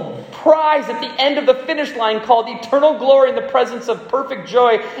beautiful prize at the end of the finish line called eternal glory in the presence of perfect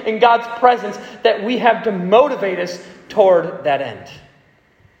joy in God's presence that we have to motivate us toward that end.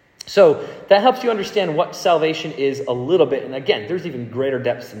 So that helps you understand what salvation is a little bit. And again, there's even greater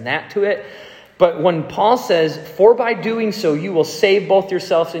depths than that to it. But when Paul says, for by doing so you will save both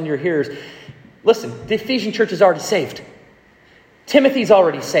yourselves and your hearers. Listen, the Ephesian church is already saved. Timothy's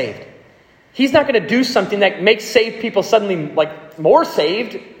already saved. He's not going to do something that makes saved people suddenly more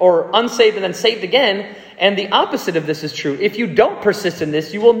saved or unsaved and then saved again. And the opposite of this is true. If you don't persist in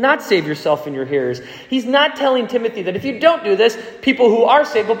this, you will not save yourself and your hearers. He's not telling Timothy that if you don't do this, people who are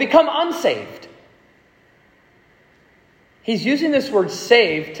saved will become unsaved. He's using this word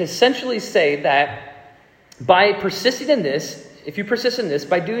save to essentially say that by persisting in this, if you persist in this,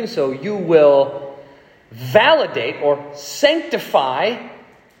 by doing so, you will validate or sanctify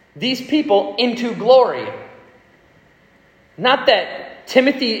these people into glory. Not that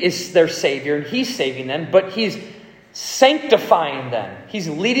Timothy is their savior and he's saving them, but he's sanctifying them. He's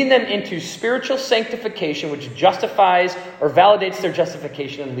leading them into spiritual sanctification, which justifies or validates their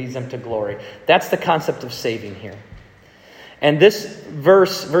justification and leads them to glory. That's the concept of saving here. And this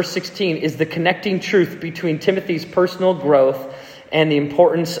verse 16, is the connecting truth between Timothy's personal growth and the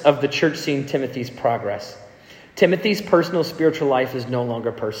importance of the church seeing Timothy's progress. Timothy's personal spiritual life is no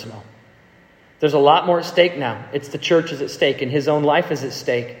longer personal. There's a lot more at stake now. It's the church is at stake, and his own life is at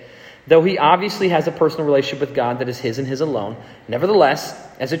stake. Though he obviously has a personal relationship with God that is his and his alone, nevertheless,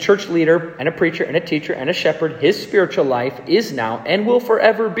 as a church leader and a preacher and a teacher and a shepherd, his spiritual life is now and will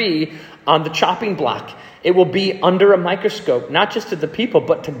forever be on the chopping block. It will be under a microscope, not just to the people,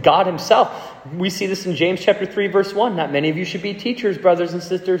 but to God himself. We see this in James chapter 3, verse 1. Not many of you should be teachers, brothers and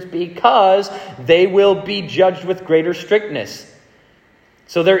sisters, because they will be judged with greater strictness.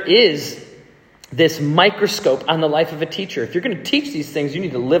 So there is this microscope on the life of a teacher. If you're going to teach these things, you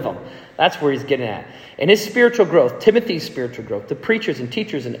need to live them. That's where he's getting at. And his spiritual growth, Timothy's spiritual growth, the preachers and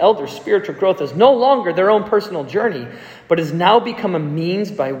teachers and elders' spiritual growth is no longer their own personal journey, but has now become a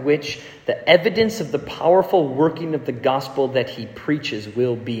means by which the evidence of the powerful working of the gospel that he preaches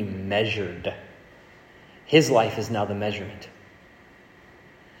will be measured. His life is now the measurement.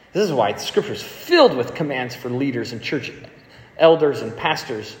 This is why the scripture is filled with commands for leaders and church elders and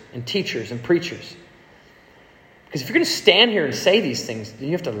pastors and teachers and preachers. Because if you're going to stand here and say these things, then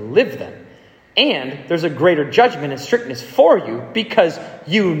you have to live them. And there's a greater judgment and strictness for you because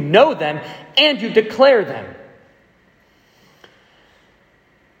you know them and you declare them.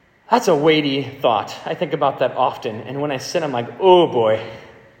 That's a weighty thought. I think about that often. And when I sit, I'm like, oh boy.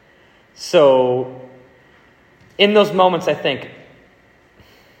 So in those moments I think,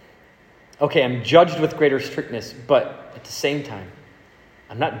 okay, I'm judged with greater strictness, but at the same time,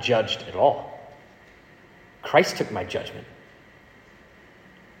 I'm not judged at all. Christ took my judgment.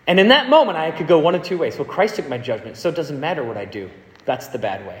 And in that moment, I could go one of two ways. Well, Christ took my judgment, so it doesn't matter what I do. That's the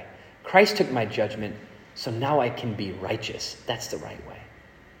bad way. Christ took my judgment, so now I can be righteous. That's the right way.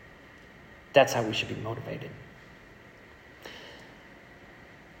 That's how we should be motivated.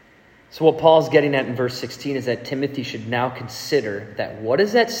 So what Paul's getting at in verse 16 is that Timothy should now consider that what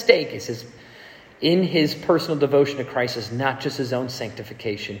is at stake is in his personal devotion to Christ is not just his own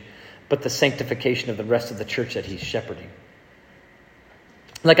sanctification, but the sanctification of the rest of the church that he's shepherding.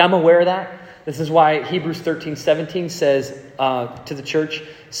 Like, I'm aware of that. This is why Hebrews 13:17 says to the church,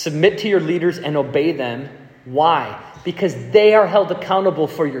 submit to your leaders and obey them. Why? Because they are held accountable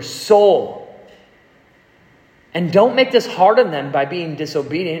for your soul. And don't make this hard on them by being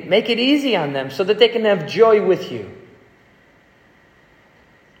disobedient. Make it easy on them so that they can have joy with you.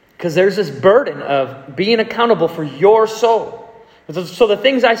 Because there's this burden of being accountable for your soul. So the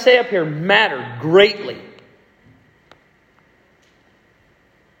things I say up here matter greatly.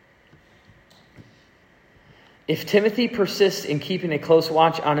 If Timothy persists in keeping a close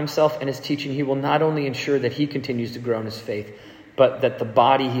watch on himself and his teaching, he will not only ensure that he continues to grow in his faith, but that the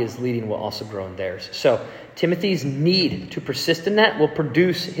body he is leading will also grow in theirs. So Timothy's need to persist in that will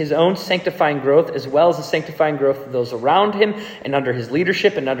produce his own sanctifying growth as well as the sanctifying growth of those around him and under his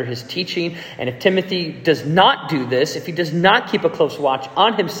leadership and under his teaching. And if Timothy does not do this, if he does not keep a close watch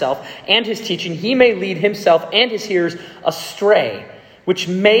on himself and his teaching, he may lead himself and his hearers astray, which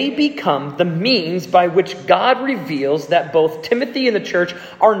may become the means by which God reveals that both Timothy and the church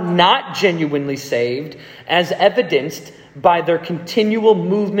are not genuinely saved, as evidenced by their continual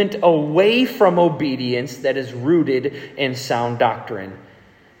movement away from obedience that is rooted in sound doctrine.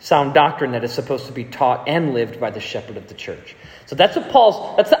 Sound doctrine that is supposed to be taught and lived by the shepherd of the church. So that's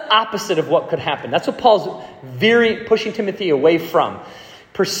the opposite of what could happen. That's what Paul's pushing Timothy away from.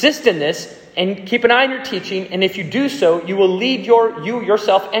 Persist in this and keep an eye on your teaching, and if you do so, you will lead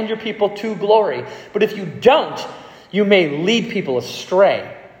yourself and your people to glory. But if you don't, you may lead people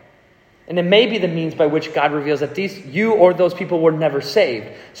astray. And it may be the means by which God reveals that you or those people were never saved.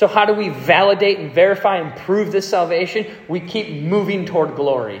 So how do we validate and verify and prove this salvation? We keep moving toward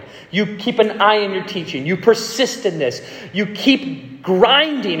glory. You keep an eye on your teaching. You persist in this. You keep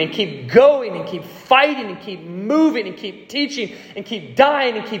grinding and keep going and keep fighting and keep moving and keep teaching and keep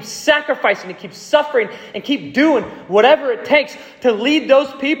dying and keep sacrificing and keep suffering and keep doing whatever it takes to lead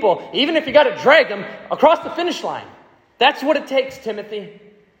those people, even if you got to drag them across the finish line. That's what it takes, Timothy.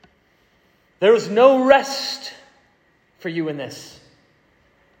 There is no rest for you in this.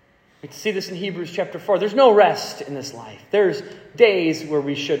 We can see this in Hebrews chapter 4. There's no rest in this life. There's days where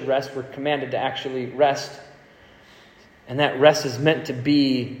we should rest. We're commanded to actually rest. And that rest is meant to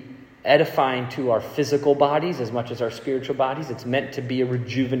be edifying to our physical bodies as much as our spiritual bodies. It's meant to be a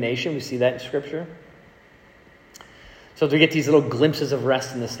rejuvenation. We see that in Scripture. So we get these little glimpses of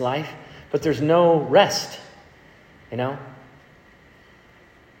rest in this life. But there's no rest, you know.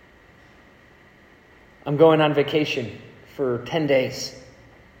 I'm going on vacation for 10 days.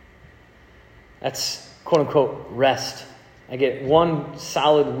 That's quote-unquote rest. I get one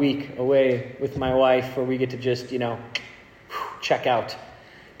solid week away with my wife where we get to just, check out.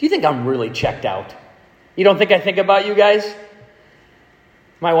 Do you think I'm really checked out? You don't think I think about you guys?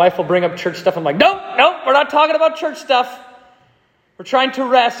 My wife will bring up church stuff. I'm like, nope, we're not talking about church stuff. We're trying to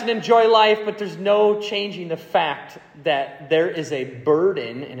rest and enjoy life, but there's no changing the fact that there is a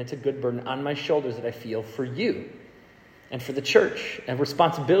burden, and it's a good burden, on my shoulders that I feel for you and for the church, and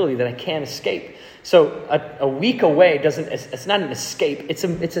responsibility that I can't escape. So a week away it's not an escape. It's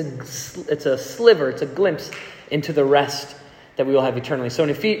a sliver, it's a glimpse into the rest that we will have eternally. So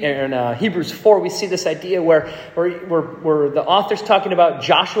in Hebrews 4, we see this idea where the author's talking about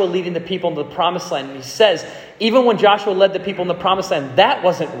Joshua leading the people into the promised land. And he says, even when Joshua led the people in the promised land, that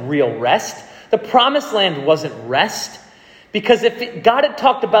wasn't real rest. The promised land wasn't rest. Because if God had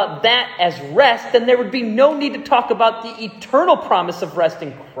talked about that as rest, then there would be no need to talk about the eternal promise of rest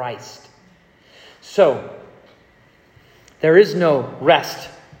in Christ. So, there is no rest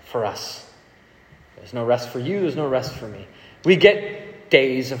for us. There's no rest for you. There's no rest for me. We get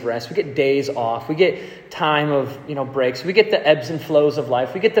days of rest. We get days off. We get time of breaks. We get the ebbs and flows of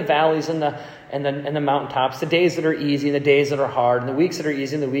life. We get the valleys and the mountaintops. The days that are easy and the days that are hard, and the weeks that are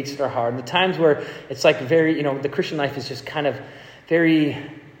easy and the weeks that are hard. And the times where it's like very the Christian life is just kind of very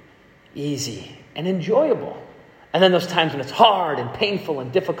easy and enjoyable. And then those times when it's hard and painful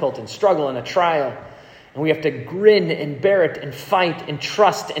and difficult and struggle and a trial. And we have to grin and bear it and fight and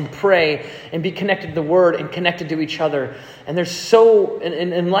trust and pray and be connected to the Word and connected to each other. And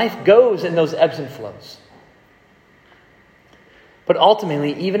and life goes in those ebbs and flows. But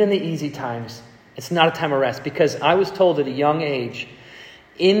ultimately, even in the easy times, it's not a time of rest. Because I was told at a young age,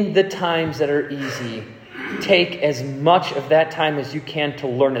 in the times that are easy, take as much of that time as you can to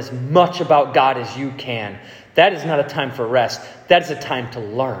learn as much about God as you can. That is not a time for rest. That is a time to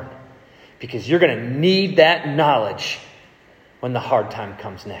learn. Because you're going to need that knowledge when the hard time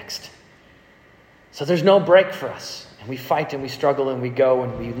comes next. So there's no break for us. And we fight and we struggle and we go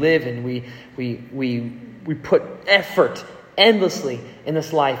and we live and we put effort endlessly in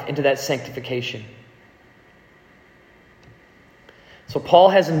this life into that sanctification. So Paul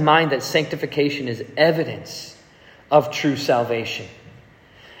has in mind that sanctification is evidence of true salvation.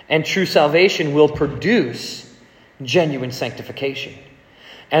 And true salvation will produce genuine sanctification.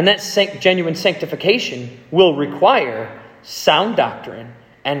 And that genuine sanctification will require sound doctrine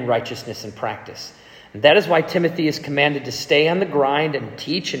and righteousness in practice. And that is why Timothy is commanded to stay on the grind and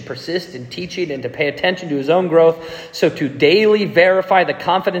teach and persist in teaching and to pay attention to his own growth, so to daily verify the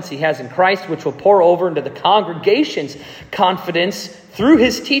confidence he has in Christ, which will pour over into the congregation's confidence through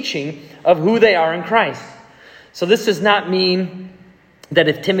his teaching of who they are in Christ. So this does not mean that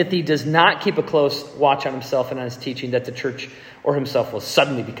if Timothy does not keep a close watch on himself and on his teaching, that the church or himself will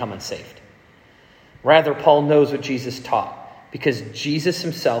suddenly become unsaved. Rather, Paul knows what Jesus taught, because Jesus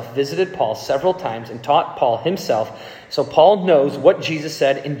himself visited Paul several times and taught Paul himself. So Paul knows what Jesus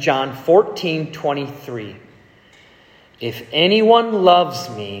said in John 14:23. If anyone loves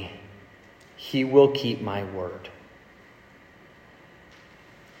me, he will keep my word.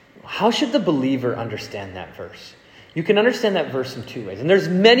 How should the believer understand that verse? You can understand that verse in two ways. And there's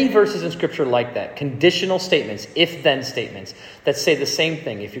many verses in Scripture like that. Conditional statements, if-then statements, that say the same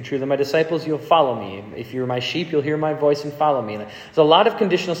thing. If you're truly my disciples, you'll follow me. If you're my sheep, you'll hear my voice and follow me. There's a lot of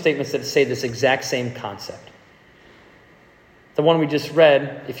conditional statements that say this exact same concept. The one we just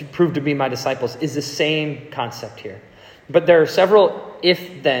read, if you prove to be my disciples, is the same concept here. But there are several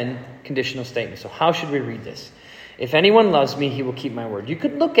if-then conditional statements. So how should we read this? If anyone loves me, he will keep my word. You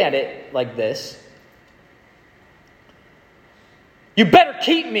could look at it like this. You better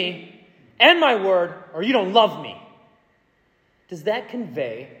keep me and my word, or you don't love me. Does that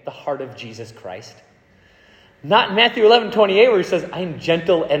convey the heart of Jesus Christ? Not in Matthew 11:28, where he says, I am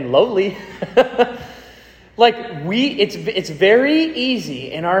gentle and lowly. It's very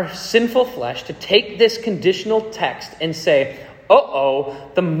easy in our sinful flesh to take this conditional text and say,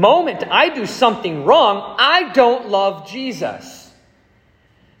 the moment I do something wrong, I don't love Jesus.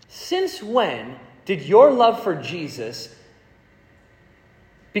 Since when did your love for Jesus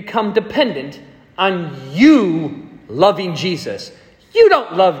become dependent on you loving Jesus? You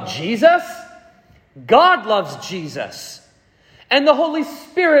don't love Jesus. God loves Jesus. And the Holy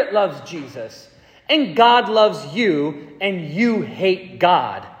Spirit loves Jesus. And God loves you, and you hate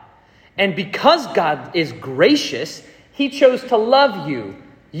God. And because God is gracious, he chose to love you,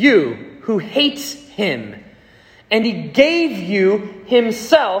 you who hates him. And he gave you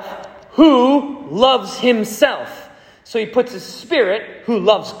himself, who loves himself. So he puts his Spirit, who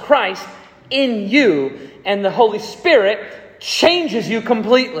loves Christ, in you. And the Holy Spirit changes you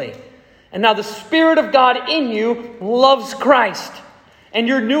completely. And now the Spirit of God in you loves Christ. And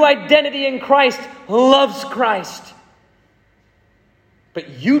your new identity in Christ loves Christ. But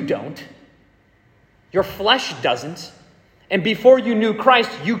you don't. Your flesh doesn't. And before you knew Christ,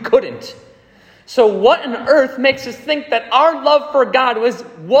 you couldn't. So what on earth makes us think that our love for God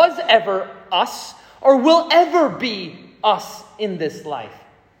was ever us or will ever be us in this life?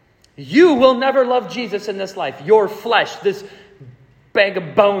 You will never love Jesus in this life. Your flesh, this bag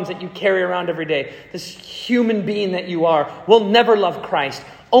of bones that you carry around every day, this human being that you are, will never love Christ.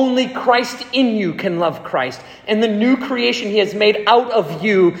 Only Christ in you can love Christ. And the new creation he has made out of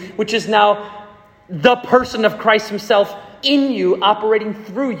you, which is now the person of Christ himself in you, operating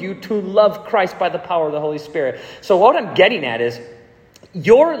through you to love Christ by the power of the Holy Spirit. So what I'm getting at is,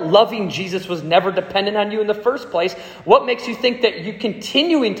 your loving Jesus was never dependent on you in the first place. What makes you think that you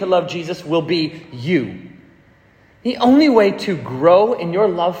continuing to love Jesus will be you? The only way to grow in your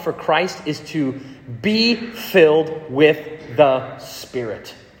love for Christ is to be filled with the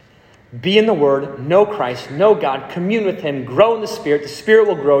Spirit. Be in the Word, know Christ, know God, commune with him, grow in the Spirit. The Spirit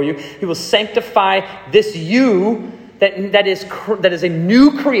will grow you. He will sanctify this you that is a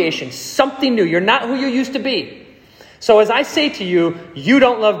new creation, something new. You're not who you used to be. So as I say to you, you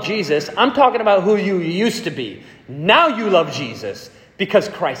don't love Jesus, I'm talking about who you used to be. Now you love Jesus because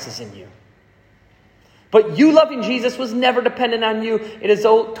Christ is in you. But you loving Jesus was never dependent on you. It is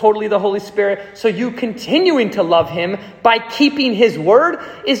totally the Holy Spirit. So you continuing to love him by keeping his word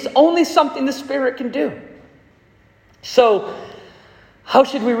is only something the Spirit can do. So how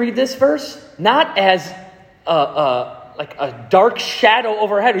should we read this verse? Not as like a dark shadow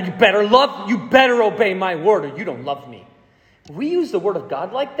overhead. You better obey my word or you don't love me. If we use the word of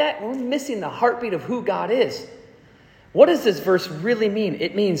God like that, we're missing the heartbeat of who God is. What does this verse really mean?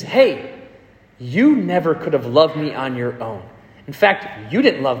 It means, hey, you never could have loved me on your own. In fact, you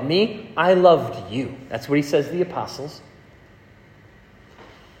didn't love me. I loved you. That's what he says to the apostles.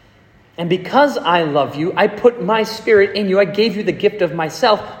 And because I love you, I put my Spirit in you. I gave you the gift of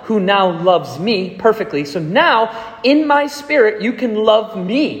myself, who now loves me perfectly. So now, in my Spirit, you can love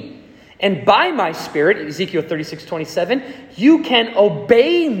me. And by my Spirit, Ezekiel 36:27, you can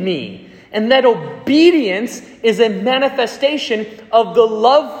obey me. And that obedience is a manifestation of the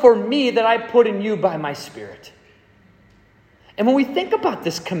love for me that I put in you by my Spirit. And when we think about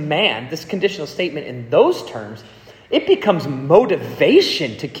this command, this conditional statement in those terms, it becomes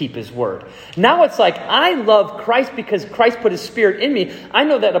motivation to keep his word. Now it's like, I love Christ because Christ put his Spirit in me. I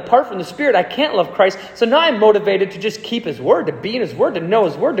know that apart from the Spirit, I can't love Christ. So now I'm motivated to just keep his word, to be in his word, to know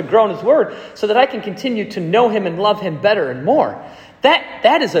his word, to grow in his word, so that I can continue to know him and love him better and more.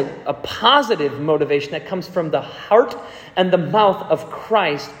 That is a positive motivation that comes from the heart and the mouth of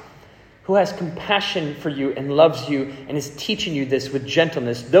Christ, who has compassion for you and loves you and is teaching you this with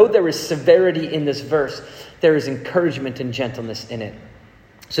gentleness. Though there is severity in this verse, there is encouragement and gentleness in it.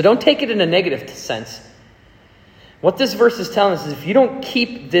 So don't take it in a negative sense. What this verse is telling us is if you don't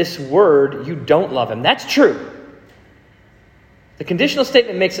keep this word, you don't love him. That's true. The conditional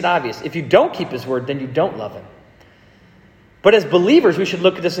statement makes it obvious. If you don't keep his word, then you don't love him. But as believers, we should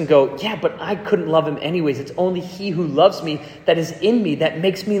look at this and go, yeah, but I couldn't love him anyways. It's only he who loves me that is in me that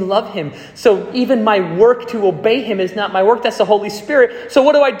makes me love him. So even my work to obey him is not my work. That's the Holy Spirit. So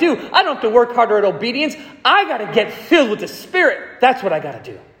what do? I don't have to work harder at obedience. I got to get filled with the Spirit. That's what I got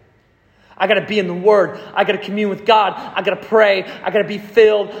to do. I got to be in the Word. I got to commune with God. I got to pray. I got to be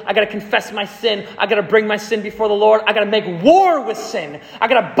filled. I got to confess my sin. I got to bring my sin before the Lord. I got to make war with sin. I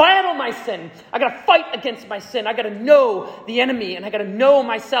got to battle my sin. I got to fight against my sin. I got to know the enemy, and I got to know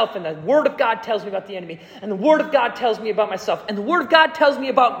myself. And the Word of God tells me about the enemy, and the Word of God tells me about myself, and the Word of God tells me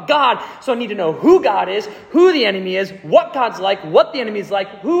about God. So I need to know who God is, who the enemy is, what God's like, what the enemy is like,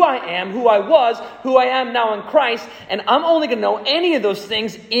 who I am, who I was, who I am now in Christ. And I'm only going to know any of those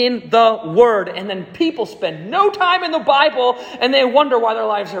things in the Word. And then people spend no time in the Bible and they wonder why their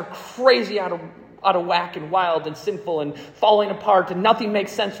lives are crazy out of whack and wild and sinful and falling apart and nothing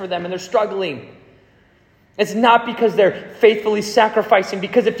makes sense for them and they're struggling. It's not because they're faithfully sacrificing,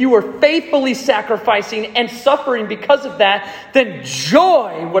 because if you were faithfully sacrificing and suffering because of that, then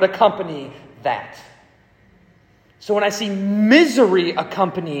joy would accompany that. So when I see misery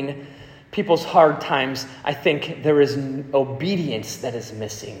accompanying people's hard times, I think there is obedience that is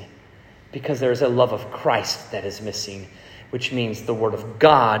missing. Because there is a love of Christ that is missing, which means the Word of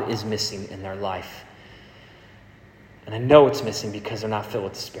God is missing in their life. And I know it's missing because they're not filled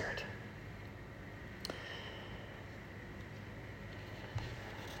with the Spirit.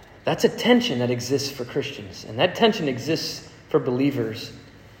 That's a tension that exists for Christians, and that tension exists for believers.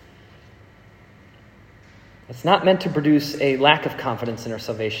 It's not meant to produce a lack of confidence in our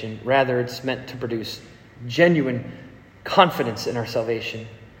salvation. Rather, it's meant to produce genuine confidence in our salvation.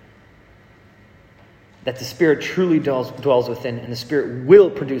 That the Spirit truly dwells within, and the Spirit will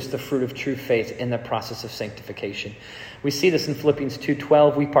produce the fruit of true faith in the process of sanctification. We see this in Philippians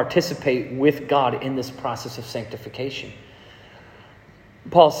 2:12. We participate with God in this process of sanctification.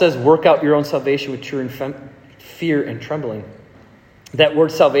 Paul says, work out your own salvation with true fear and trembling. That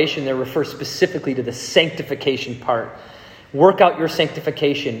word salvation there refers specifically to the sanctification part. Work out your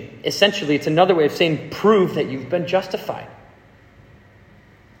sanctification. Essentially, it's another way of saying prove that you've been justified.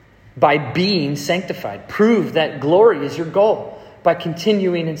 By being sanctified. Prove that glory is your goal by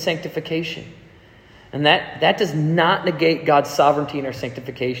continuing in sanctification. And that does not negate God's sovereignty in our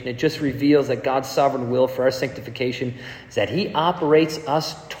sanctification. It just reveals that God's sovereign will for our sanctification is that he operates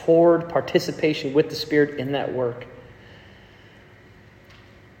us toward participation with the Spirit in that work.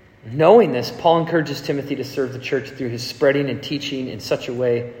 Knowing this, Paul encourages Timothy to serve the church through his spreading and teaching in such a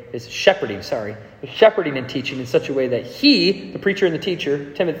way, his shepherding and teaching in such a way that he, the preacher and the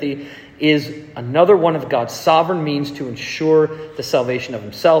teacher, Timothy, is another one of God's sovereign means to ensure the salvation of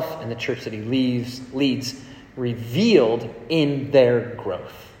himself and the church that he leads, revealed in their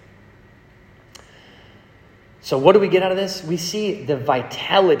growth. So what do we get out of this? We see the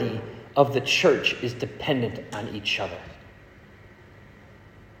vitality of the church is dependent on each other.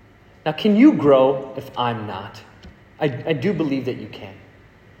 Now, can you grow if I'm not? I do believe that you can.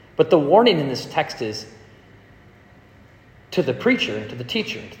 But the warning in this text is to the preacher, to the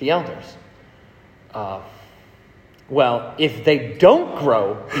teacher, to the elders. Well, if they don't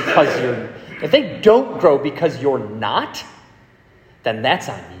grow because you're not, then that's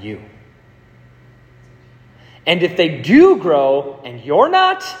on you. And if they do grow and you're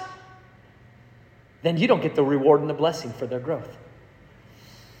not, then you don't get the reward and the blessing for their growth.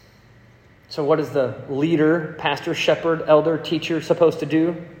 So what is the leader, pastor, shepherd, elder, teacher supposed to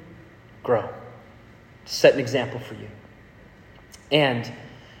do? Grow. Set an example for you. And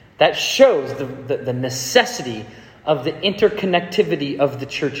that shows the necessity of the interconnectivity of the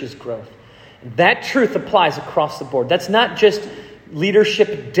church's growth. That truth applies across the board. That's not just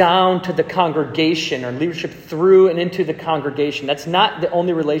leadership down to the congregation or leadership through and into the congregation. That's not the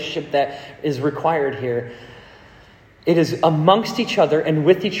only relationship that is required here. It is amongst each other and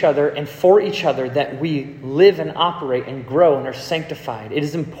with each other and for each other that we live and operate and grow and are sanctified. It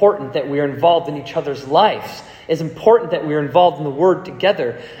is important that we are involved in each other's lives. It is important that we are involved in the Word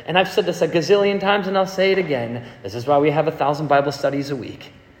together. And I've said this a gazillion times and I'll say it again. This is why we have 1,000 Bible studies a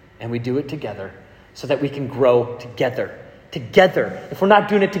week. And we do it together so that we can grow together. Together. If we're not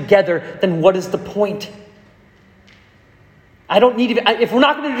doing it together, then what is the point? If we're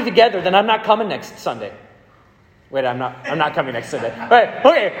not going to do it together, then I'm not coming next Sunday. Wait, I'm not coming next Sunday. Right,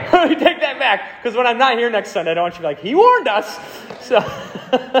 okay, let me take that back. Because when I'm not here next Sunday, I don't want you to be like, he warned us. So,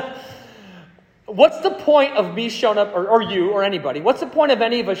 what's the point of me showing up, or you, or anybody? What's the point of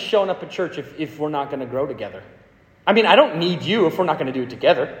any of us showing up at church if we're not going to grow together? I mean, I don't need you if we're not going to do it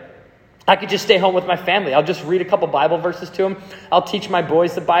together. I could just stay home with my family. I'll just read a couple Bible verses to them. I'll teach my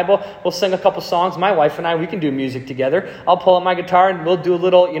boys the Bible. We'll sing a couple songs. My wife and I, we can do music together. I'll pull out my guitar and we'll do a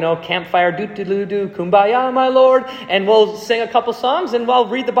little, campfire, do-do-do-do, kumbaya, my Lord. And we'll sing a couple songs and I'll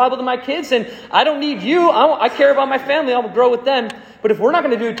read the Bible to my kids. And I don't need you. I care about my family. I'll grow with them. But if we're not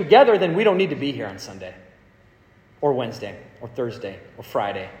going to do it together, then we don't need to be here on Sunday or Wednesday or Thursday or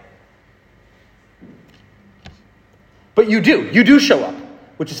Friday. But you do. You do show up,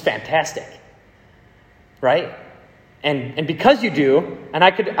 which is fantastic, right? And because you do, and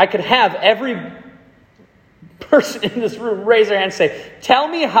I could have every person in this room raise their hand and say, tell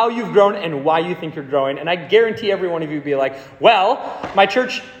me how you've grown and why you think you're growing. And I guarantee every one of you would be like, well, my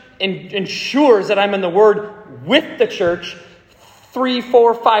church ensures that I'm in the Word with the church 3,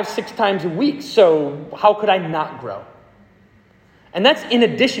 4, 5, 6 times a week. So how could I not grow? And that's in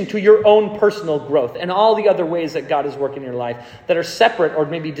addition to your own personal growth and all the other ways that God is working in your life that are separate or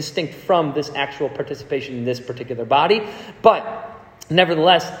maybe distinct from this actual participation in this particular body. But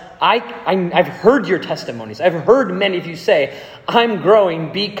nevertheless, I've heard your testimonies. I've heard many of you say, I'm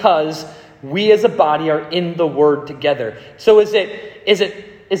growing because we as a body are in the Word together. So is it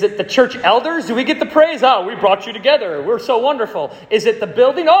the church elders? Do we get the praise? Oh, we brought you together. We're so wonderful. Is it the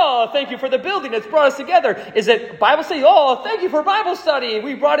building? Oh, thank you for the building. It's brought us together. Is it Bible study? Oh, thank you for Bible study.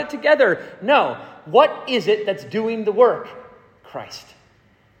 We brought it together. No. What is it that's doing the work? Christ.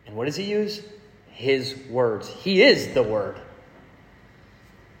 And what does he use? His words. He is the Word.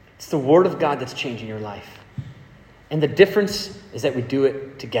 It's the Word of God that's changing your life. And the difference is that we do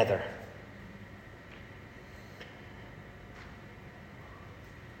it together.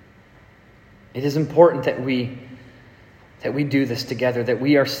 It is important that we do this together, that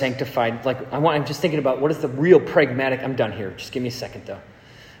we are sanctified. I'm just thinking about what is the real pragmatic. I'm done here. Just give me a second, though.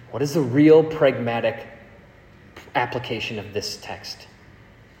 What is the real pragmatic application of this text?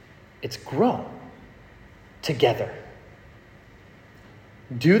 It's grow together.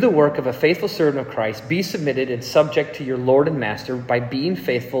 Do the work of a faithful servant of Christ. Be submitted and subject to your Lord and Master by being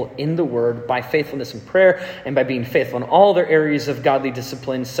faithful in the Word, by faithfulness in prayer, and by being faithful in all other areas of godly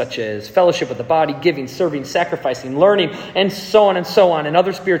disciplines, such as fellowship with the body, giving, serving, sacrificing, learning, and so on, and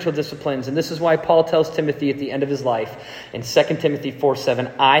other spiritual disciplines. And this is why Paul tells Timothy at the end of his life in 2 Timothy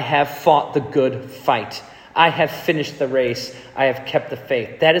 4:7, I have fought the good fight. I have finished the race. I have kept the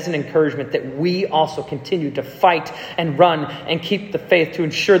faith. That is an encouragement that we also continue to fight and run and keep the faith to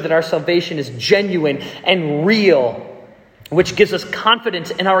ensure that our salvation is genuine and real, which gives us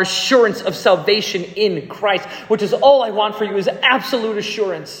confidence in our assurance of salvation in Christ, which is all I want for you is absolute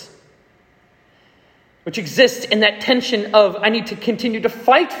assurance, which exists in that tension of I need to continue to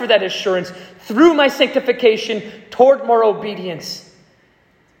fight for that assurance through my sanctification toward more obedience.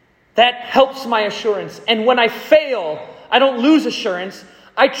 That helps my assurance. And when I fail, I don't lose assurance.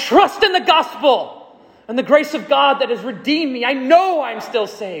 I trust in the gospel and the grace of God that has redeemed me. I know I'm still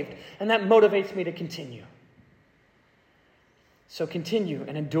saved. And that motivates me to continue. So continue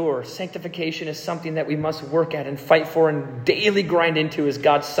and endure. Sanctification is something that we must work at and fight for and daily grind into as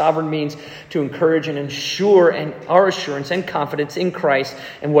God's sovereign means to encourage and ensure and our assurance and confidence in Christ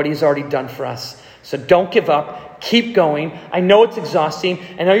and what he's already done for us. So don't give up. Keep going. I know it's exhausting.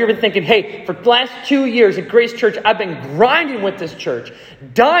 I know you've been thinking, hey, for the last 2 years at Grace Church, I've been grinding with this church,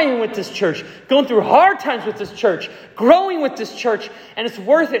 dying with this church, going through hard times with this church, growing with this church, and it's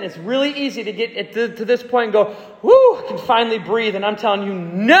worth it. And it's really easy to get to this point and go, whoo, I can finally breathe. And I'm telling you,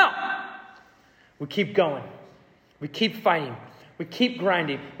 no. We keep going. We keep fighting. We keep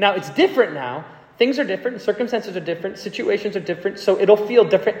grinding. Now, it's different now. Things are different. Circumstances are different. Situations are different. So it'll feel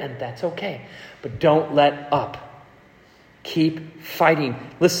different, and that's okay. But don't let up. Keep fighting.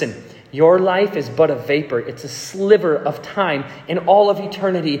 Listen, your life is but a vapor. It's a sliver of time in all of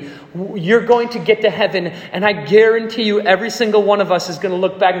eternity. You're going to get to heaven, and I guarantee you every single one of us is going to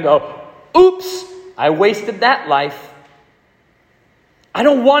look back and go, oops, I wasted that life. I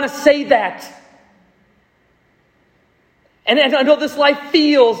don't want to say that. And I know this life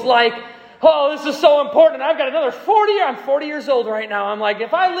feels like, oh, this is so important. I've got another 40 years. I'm 40 years old right now. I'm like,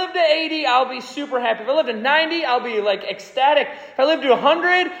 if I live to 80, I'll be super happy. If I live to 90, I'll be like ecstatic. If I live to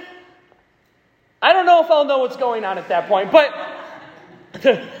 100, I don't know if I'll know what's going on at that point. But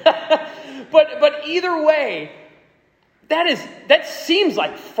but either way, that seems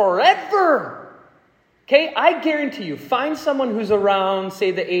like forever. Okay, I guarantee you, find someone who's around,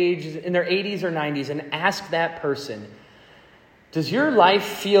 say the age in their 80s or 90s, and ask that person, does your life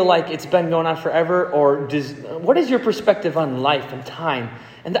feel like it's been going on forever? Or what is your perspective on life and time?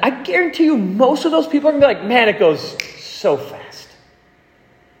 And I guarantee you most of those people are going to be like, man, it goes so fast.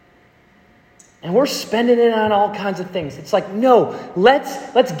 And we're spending it on all kinds of things. It's like, no,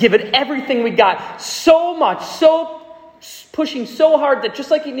 let's give it everything we got. So much, so pushing so hard that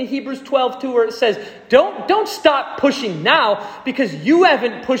just like in Hebrews 12:2 where it says, don't stop pushing now because you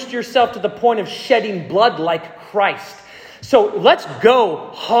haven't pushed yourself to the point of shedding blood like Christ. So let's go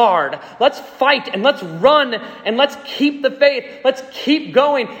hard. Let's fight and let's run and let's keep the faith. Let's keep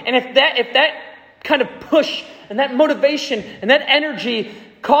going. And if that kind of push and that motivation and that energy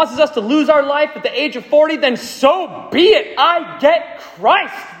causes us to lose our life at the age of 40, then so be it. I get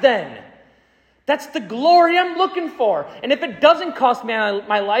Christ then. That's the glory I'm looking for. And if it doesn't cost me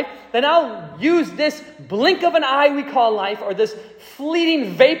my life, then I'll use this blink of an eye we call life, or this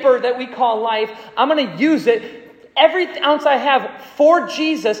fleeting vapor that we call life. I'm going to use it, every ounce I have, for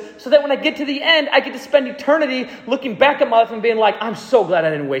Jesus, so that when I get to the end, I get to spend eternity looking back at my life and being like, I'm so glad I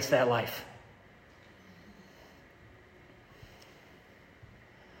didn't waste that life.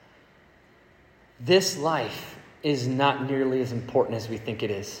 This life is not nearly as important as we think it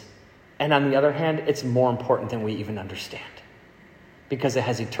is. And on the other hand, it's more important than we even understand, because it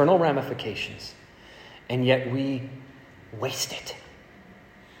has eternal ramifications, and yet we waste it.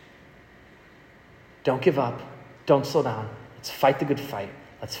 Don't give up. Don't slow down. Let's fight the good fight.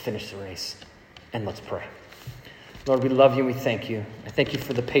 Let's finish the race. And let's pray. Lord, we love you and we thank you. I thank you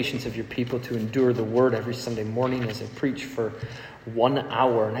for the patience of your people to endure the word every Sunday morning as I preach for 1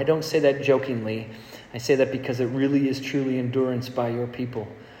 hour. And I don't say that jokingly. I say that because it really is truly endurance by your people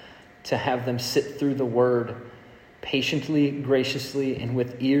to have them sit through the word patiently, graciously, and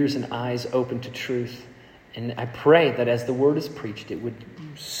with ears and eyes open to truth. And I pray that as the word is preached, it would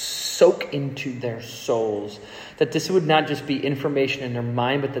soak into their souls, that this would not just be information in their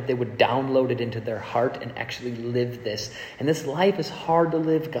mind, but that they would download it into their heart and actually live this. And this life is hard to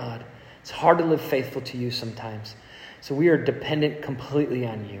live, God. It's hard to live faithful to you sometimes. So we are dependent completely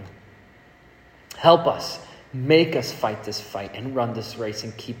on you. Help us. Make us fight this fight and run this race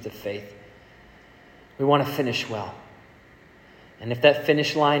and keep the faith. We want to finish well. And if that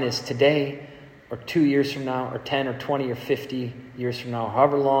finish line is today, or 2 years from now, or 10 or 20 or 50 years from now,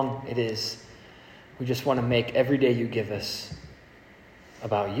 however long it is, we just want to make every day you give us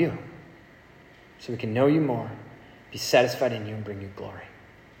about you, so we can know you more, be satisfied in you, and bring you glory.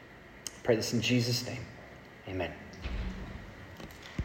 I pray this in Jesus' name. Amen.